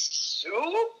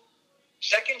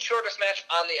second shortest match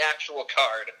on the actual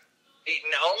card, beaten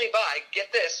only by,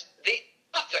 get this, the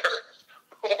other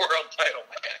world title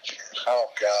match. Oh,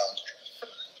 God.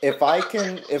 If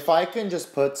I can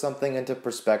just put something into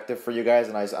perspective for you guys,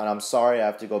 and I'm sorry I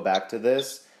have to go back to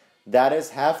this, that is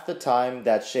half the time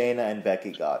that Shayna and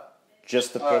Becky got.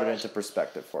 Just to put it into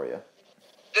perspective for you.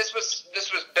 This was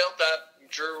built up.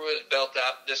 Drew was built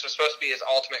up. This was supposed to be his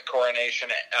ultimate coronation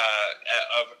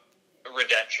of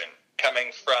redemption,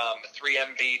 coming from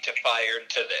 3MB to Fired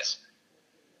to this.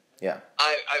 Yeah.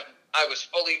 I was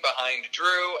fully behind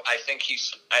Drew.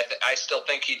 I still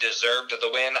think he deserved the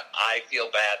win. I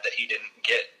feel bad that he didn't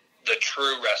get the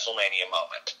true WrestleMania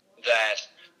moment. That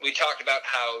we talked about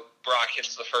how Brock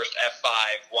hits the first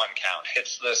F5, 1 count,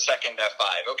 hits the second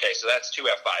F5. Okay, so that's 2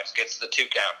 F5s, gets the 2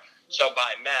 count. So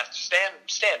by math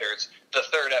standards, the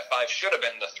third F5 should have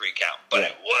been the 3 count, but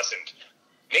it wasn't.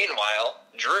 Meanwhile,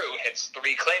 Drew hits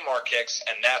 3 Claymore kicks,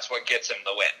 and that's what gets him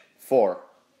the win. 4.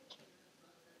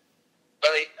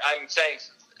 But I'm saying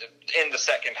in the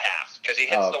second half, because he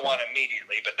hits the one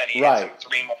immedially, but then he hits him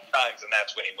 3 more times, and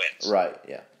that's when he wins. Right,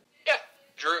 yeah. Yeah,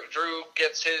 Drew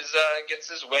gets his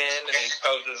win, and he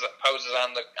poses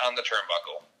on the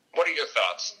turnbuckle. What are your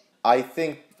thoughts? I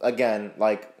think, again,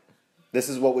 like, this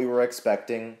is what we were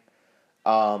expecting.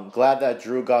 Glad that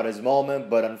Drew got his moment,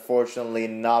 but unfortunately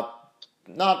not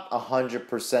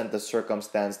 100% the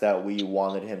circumstance that we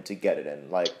wanted him to get it in.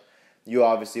 Like, you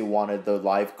obviously wanted the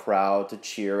live crowd to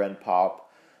cheer and pop.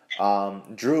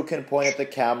 Drew can point at the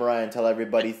camera and tell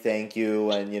everybody thank you,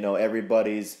 and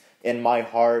everybody's in my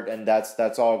heart, and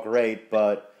that's all great.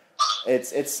 But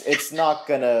it's not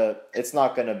gonna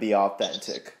be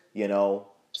authentic,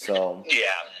 So yeah.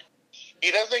 He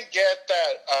doesn't get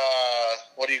that,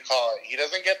 what do you call it? He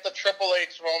doesn't get the Triple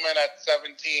H moment at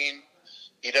 17.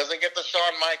 He doesn't get the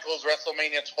Shawn Michaels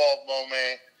WrestleMania 12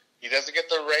 moment. He doesn't get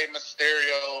the Rey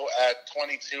Mysterio at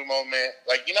 22 moment.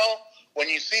 Like, when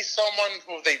you see someone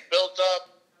who they built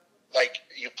up, like,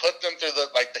 you put them through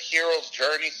the hero's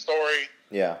journey story.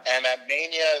 Yeah. And at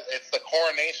Mania, it's the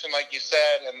coronation, like you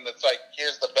said, and it's like,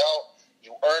 here's the belt.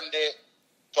 You earned it.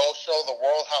 Go show the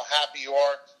world how happy you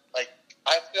are. Like,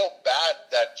 I feel bad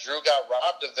that Drew got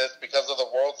robbed of this because of the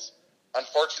world's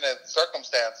unfortunate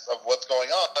circumstance of what's going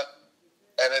on.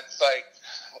 And it's like,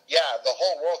 yeah, the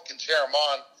whole world can cheer him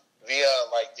on via,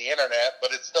 like, the internet,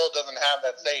 but it still doesn't have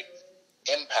that same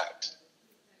impact.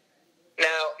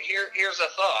 Now, here's a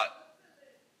thought.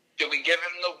 Do we give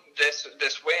him this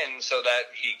win so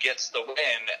that he gets the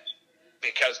win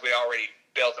because we already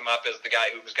built him up as the guy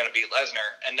who was going to beat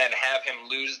Lesnar, and then have him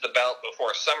lose the belt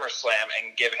before SummerSlam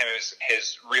and give him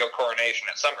his real coronation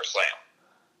at SummerSlam?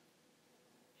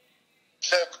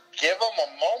 To give him a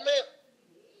moment,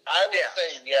 I would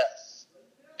say yes.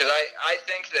 Because I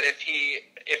think that if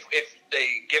they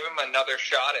give him another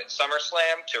shot at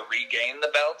SummerSlam to regain the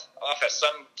belt off of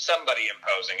somebody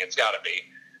imposing, it's got to be,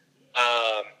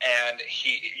 and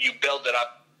you build it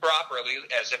up properly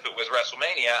as if it was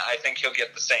WrestleMania, I think he'll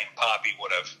get the same pop he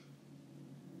would have.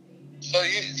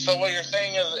 So what you're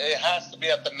saying is it has to be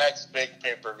at the next big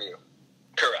pay-per-view.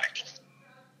 Correct.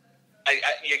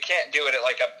 You can't do it at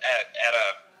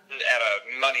at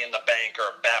a Money in the Bank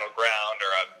or a Battleground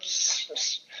or a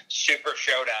Super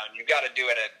Showdown. You got to do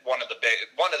it at one of the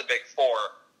big 4,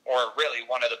 or really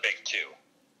one of the big 2.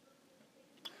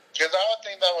 Because I would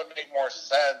think that would make more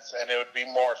sense, and it would be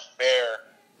more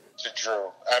fair to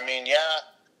Drew. I mean, yeah,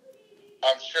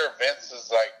 I'm sure Vince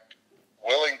is, like,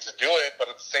 willing to do it, but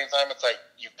at the same time, it's like,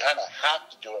 you kind of have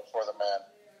to do it for the man.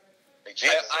 Like,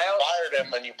 Jesus, you fired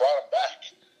him and you brought him back.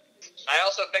 I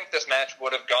also think this match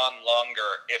would have gone longer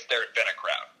if there had been a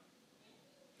crowd.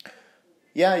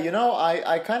 Yeah,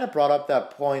 I kind of brought up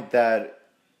that point that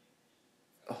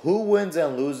who wins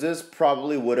and loses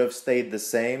probably would have stayed the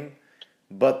same,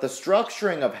 but the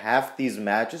structuring of half these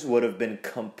matches would have been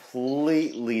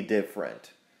completely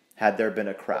different had there been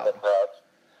a crowd.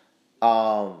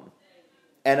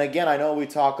 And again, I know we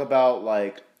talk about,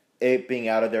 like, it being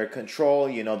out of their control,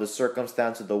 the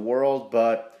circumstance of the world,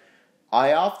 but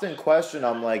I often question,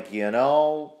 I'm like,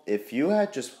 if you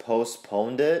had just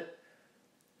postponed it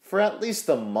for at least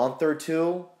a month or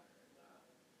two,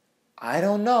 I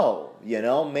don't know.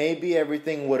 Maybe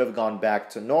everything would have gone back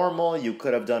to normal. You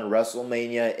could have done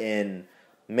WrestleMania in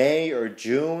May or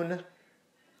June.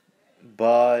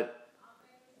 But,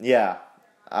 yeah,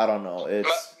 I don't know.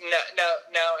 It's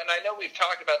now, and I know we've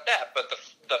talked about that, but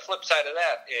the flip side of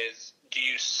that is, do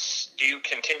you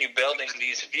continue building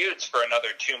these feuds for another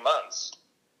 2 months?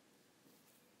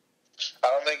 I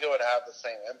don't think it would have the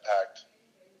same impact.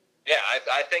 Yeah,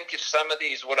 I think some of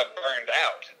these would have burned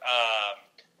out.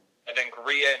 I think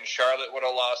Rhea and Charlotte would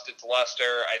have lost its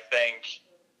luster. I think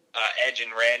Edge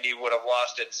and Randy would have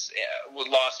lost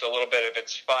a little bit of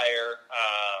its fire.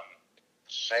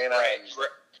 Shayna, right?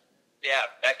 Yeah,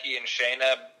 Becky and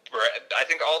Shayna. I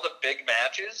think all the big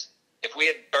matches, if we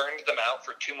had burned them out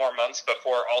for 2 more months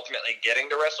before ultimately getting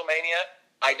to WrestleMania,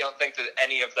 I don't think that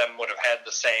any of them would have had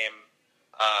the same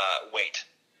weight.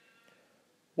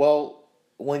 Well,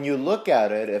 when you look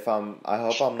at it, I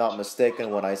hope I'm not mistaken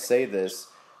when I say this,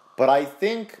 but I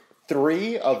think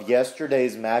 3 of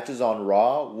yesterday's matches on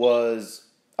Raw was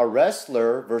a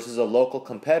wrestler versus a local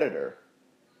competitor.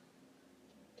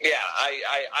 Yeah,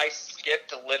 I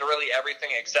skipped literally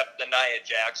everything except the Nia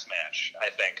Jax match, I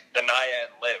think. The Nia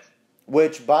and Liv.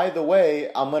 Which, by the way,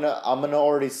 I'm gonna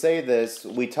already say this.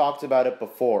 We talked about it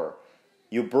before.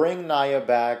 You bring Nia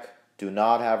back, do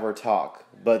not have her talk.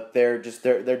 But they're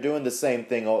doing the same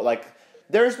thing. Like,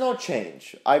 there's no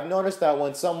change. I've noticed that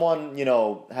when someone,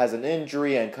 has an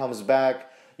injury and comes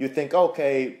back, you think,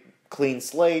 okay, clean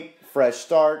slate, fresh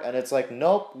start, and it's like,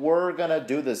 nope, we're gonna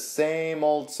do the same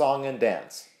old song and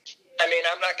dance. I mean,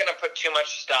 I'm not going to put too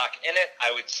much stock in it.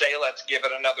 I would say let's give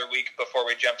it another week before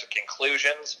we jump to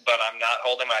conclusions, but I'm not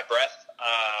holding my breath.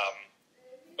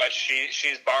 But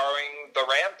she's borrowing the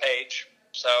Rampage,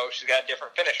 so she's got a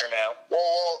different finisher now.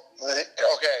 Well,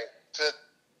 okay,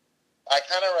 I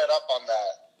kind of read up on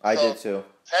that. I did too.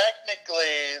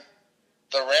 Technically,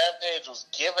 the Rampage was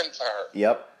given to her.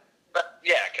 Yep. But,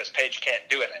 yeah, because Paige can't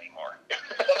do it anymore.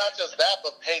 Well, not just that,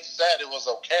 but Paige said it was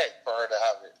okay for her to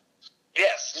have it.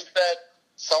 Yes. He said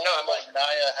someone like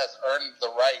Nia has earned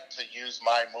the right to use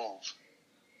my move.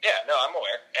 Yeah, no, I'm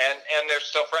aware. And they're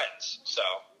still friends, so.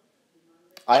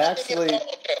 I actually...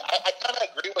 Okay, I kind of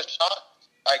agree with Sean.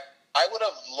 I would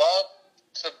have loved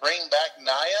to bring back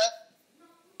Nia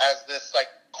as this,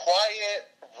 quiet,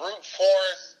 brute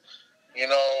force,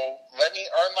 let me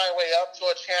earn my way up to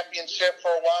a championship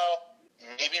for a while,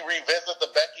 maybe revisit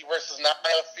the Becky versus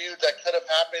Nia feud that could have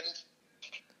happened.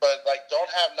 But, don't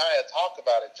have Nia talk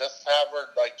about it. Just have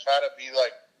her, try to be,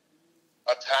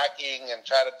 attacking and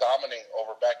try to dominate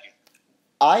over Becky.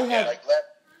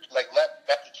 Let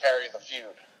Becky carry the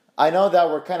feud. I know that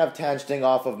we're kind of tangenting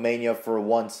off of Mania for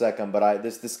 1 second, but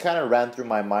this kind of ran through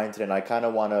my mind today, and I kind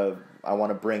of want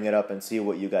to bring it up and see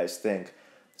what you guys think.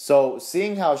 So,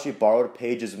 seeing how she borrowed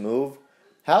Paige's move,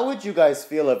 how would you guys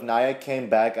feel if Nia came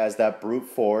back as that brute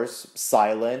force,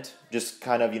 silent, just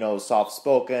kind of,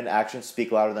 soft-spoken, actions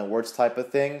speak louder than words type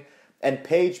of thing, and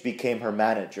Paige became her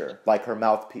manager, like her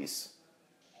mouthpiece?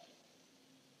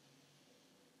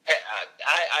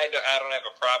 I don't have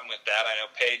a problem with that. I know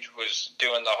Paige was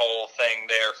doing the whole thing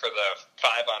there for the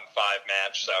 5-on-5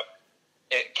 match, so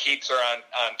it keeps her on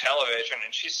television,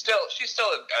 and she's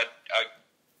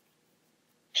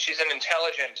an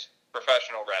intelligent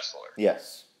professional wrestler.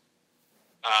 Yes.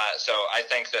 So I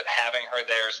think that having her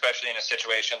there, especially in a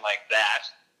situation like that,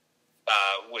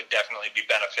 would definitely be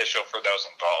beneficial for those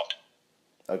involved.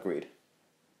 Agreed.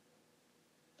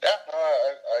 Yeah,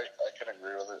 I can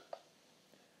agree with it.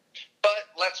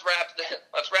 But let's wrap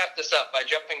this up by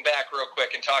jumping back real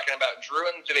quick and talking about Drew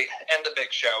and the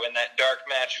Big Show in that dark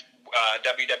match,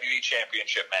 WWE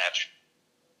Championship match.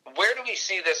 Where do we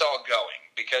see this all going?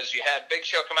 Because you had Big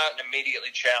Show come out and immediately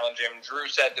challenge him. Drew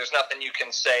said, "There's nothing you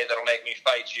can say that'll make me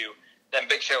fight you." Then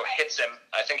Big Show hits him.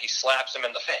 I think he slaps him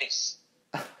in the face.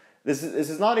 This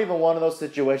is not even one of those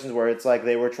situations where it's like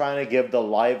they were trying to give the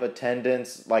live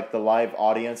attendance, like the live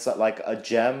audience, like a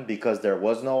gem because there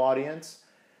was no audience.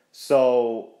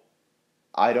 So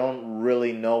I don't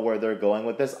really know where they're going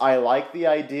with this. I like the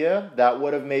idea. That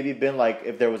would have maybe been like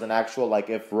if there was an actual, like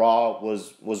if Raw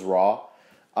was Raw,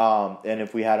 and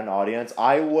if we had an audience.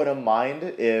 I wouldn't mind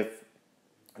if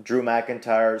Drew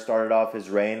McIntyre started off his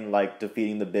reign like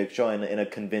defeating the Big Show in a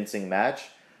convincing match,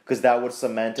 because that would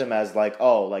cement him as like,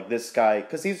 oh, like this guy,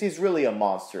 because he's really a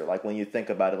monster. Like when you think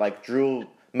about it, like Drew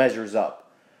measures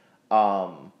up.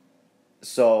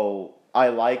 So I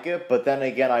like it, but then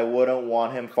again, I wouldn't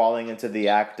want him falling into the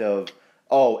act of,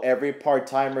 oh, every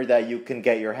part-timer that you can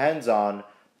get your hands on,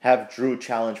 have Drew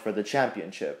challenge for the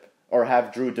championship, or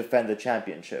have Drew defend the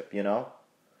championship, Yeah.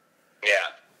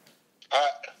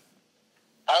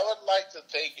 I would like to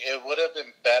think it would have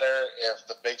been better if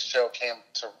the Big Show came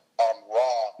on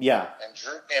Raw. Yeah. And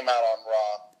Drew came out on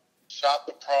Raw, shot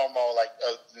the promo,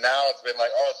 now it's been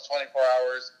like, oh, it's 24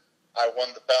 hours, I won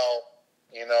the belt,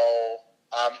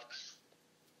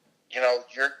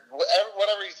 you're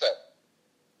whatever he said.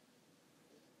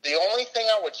 The only thing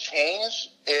I would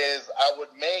change is I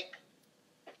would make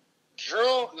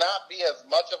Drew not be as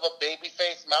much of a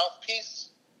babyface mouthpiece,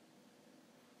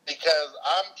 because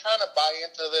I'm trying to buy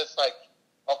into this. Like,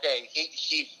 okay,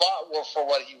 he fought for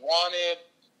what he wanted.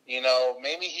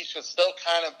 Maybe he should still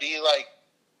kind of be like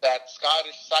that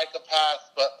Scottish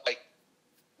psychopath, but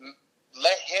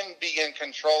let him be in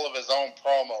control of his own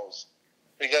promos.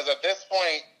 Because at this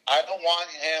point, I don't want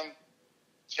him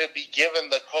to be given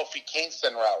the Kofi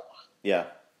Kingston route. Yeah.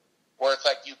 Where it's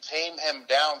like you tame him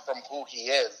down from who he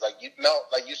is.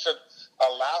 You should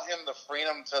allow him the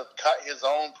freedom to cut his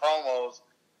own promos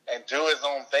and do his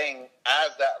own thing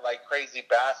as that crazy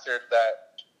bastard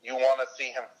that you want to see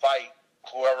him fight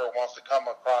whoever wants to come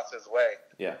across his way.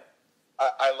 Yeah.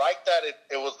 I like that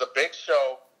it was the Big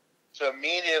Show to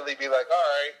immediately be like, all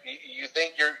right, you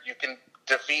think you can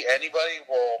defeat anybody?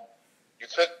 Well, you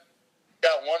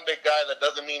got one big guy that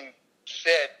doesn't mean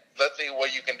shit. Let's see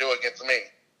what you can do against me.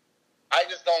 I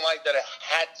just don't like that it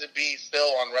had to be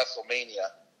still on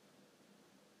WrestleMania.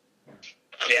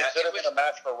 Yeah, it should have been a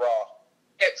match for Raw.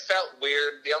 it felt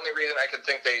weird. The only reason I could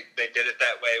think they did it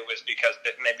that way was because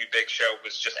maybe Big Show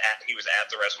was he was at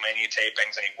the WrestleMania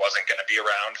tapings and he wasn't going to be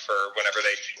around for whenever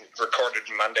they recorded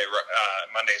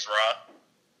Monday's Raw.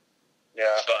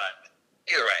 Yeah. But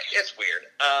either way, it's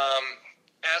weird.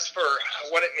 As for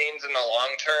what it means in the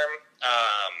long term,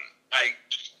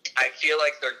 I feel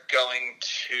like they're going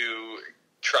to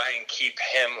try and keep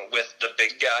him with the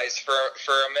big guys for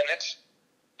a minute.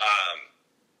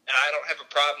 And I don't have a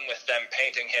problem with them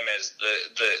painting him as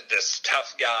this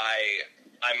tough guy,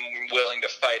 I'm willing to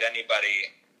fight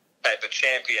anybody type of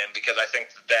champion, because I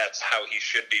think that's how he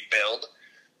should be billed.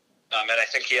 And I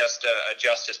think he has to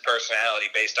adjust his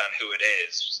personality based on who it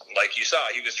is. Like you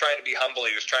saw, he was trying to be humble.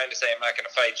 He was trying to say, I'm not going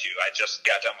to fight you. I just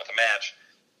got done with a match.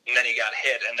 And then he got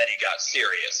hit, and then he got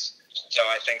serious. So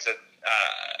I think that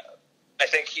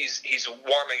he's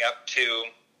warming up to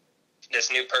this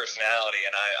new personality,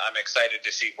 and I'm excited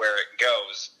to see where it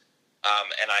goes.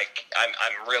 And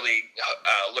I'm really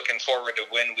looking forward to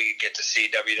when we get to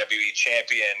see WWE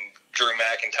Champion Drew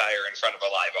McIntyre in front of a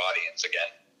live audience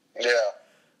again. Yeah.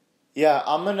 Yeah,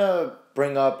 I'm going to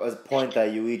bring up a point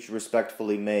that you each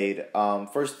respectfully made.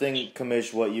 First thing,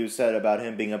 Kamish, what you said about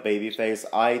him being a babyface,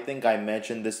 I think I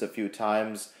mentioned this a few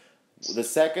times. The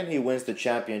second he wins the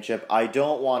championship, I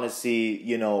don't want to see,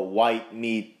 white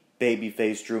meat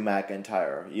babyface Drew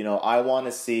McIntyre. I want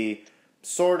to see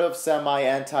sort of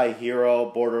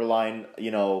semi-anti-hero, borderline,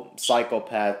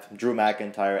 psychopath Drew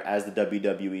McIntyre as the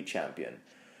WWE champion.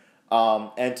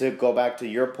 And to go back to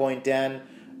your point, Dan,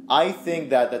 I think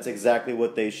that's exactly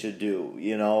what they should do,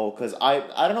 because I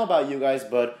don't know about you guys,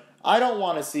 but I don't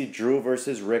want to see Drew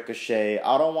versus Ricochet.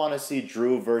 I don't want to see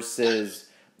Drew versus,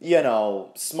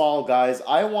 small guys.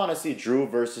 I want to see Drew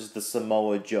versus the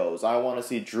Samoa Joes. I want to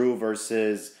see Drew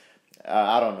versus,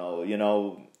 I don't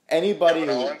know, anybody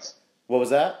Kevin who... Owens? What was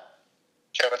that?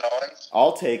 Kevin Owens?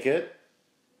 I'll take it.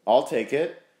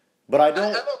 But I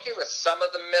don't... I'm okay with some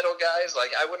of the middle guys.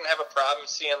 Like, I wouldn't have a problem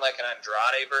seeing, like, an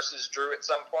Andrade versus Drew at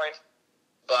some point.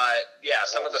 But, yeah,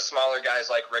 some of the smaller guys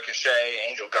like Ricochet,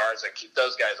 Angel Garza, keep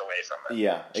those guys away from it.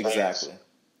 Yeah, exactly.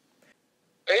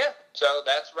 But, yeah, so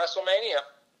that's WrestleMania.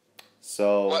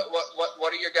 So...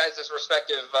 What are your guys'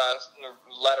 respective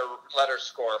letter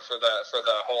score for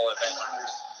the whole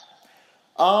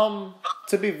event?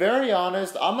 To be very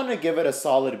honest, I'm going to give it a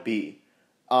solid B.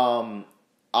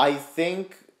 I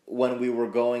think when we were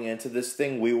going into this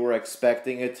thing, we were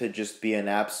expecting it to just be an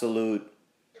absolute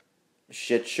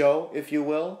shit show, if you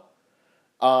will.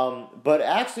 But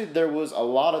actually, there was a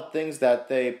lot of things that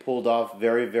they pulled off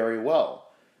very, very well.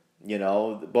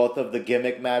 Both of the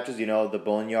gimmick matches, the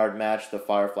Boneyard match, the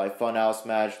Firefly Funhouse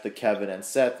match, the Kevin and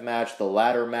Seth match, the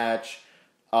ladder match.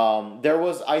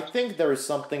 I think there is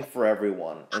something for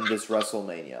everyone in this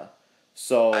WrestleMania.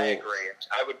 So I agree.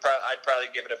 I'd probably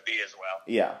give it a B as well.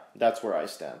 Yeah, that's where I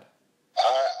stand.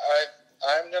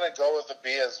 I'm gonna go with a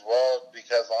B as well,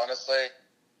 because honestly,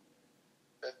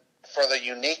 for the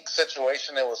unique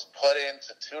situation it was put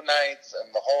into 2 nights,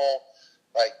 and the whole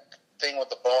thing with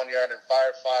the Boneyard and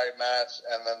Firefly match,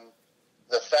 and then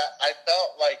I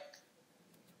felt like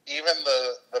even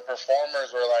the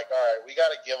performers were like, all right, we got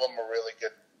to give them a really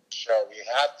good show. We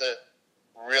have to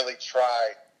really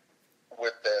try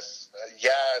with this.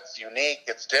 It's unique,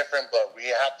 it's different, but we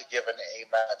have to give an A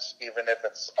match, even if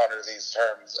it's under these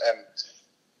terms. And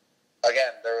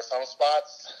again, there were some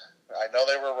spots, I know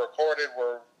they were recorded,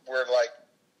 where we're like,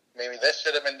 maybe this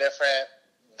should have been different.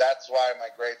 That's why my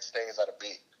grade stays at a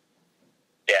B.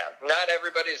 Yeah, not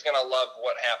everybody's going to love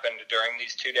what happened during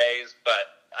these 2 days,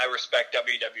 but I respect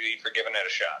WWE for giving it a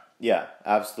shot. Yeah,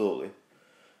 absolutely.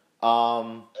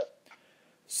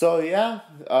 So, yeah,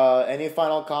 any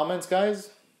final comments, guys?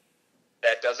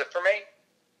 That does it for me.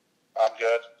 I'm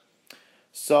good.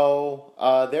 So,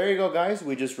 there you go, guys.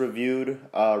 We just reviewed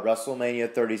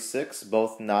WrestleMania 36,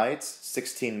 both nights,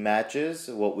 16 matches,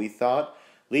 what we thought.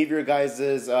 Leave your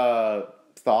guys'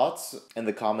 thoughts in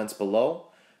the comments below.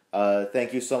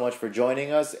 Thank you so much for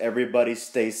joining us. Everybody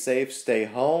stay safe, stay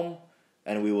home,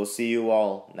 and we will see you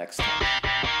all next time.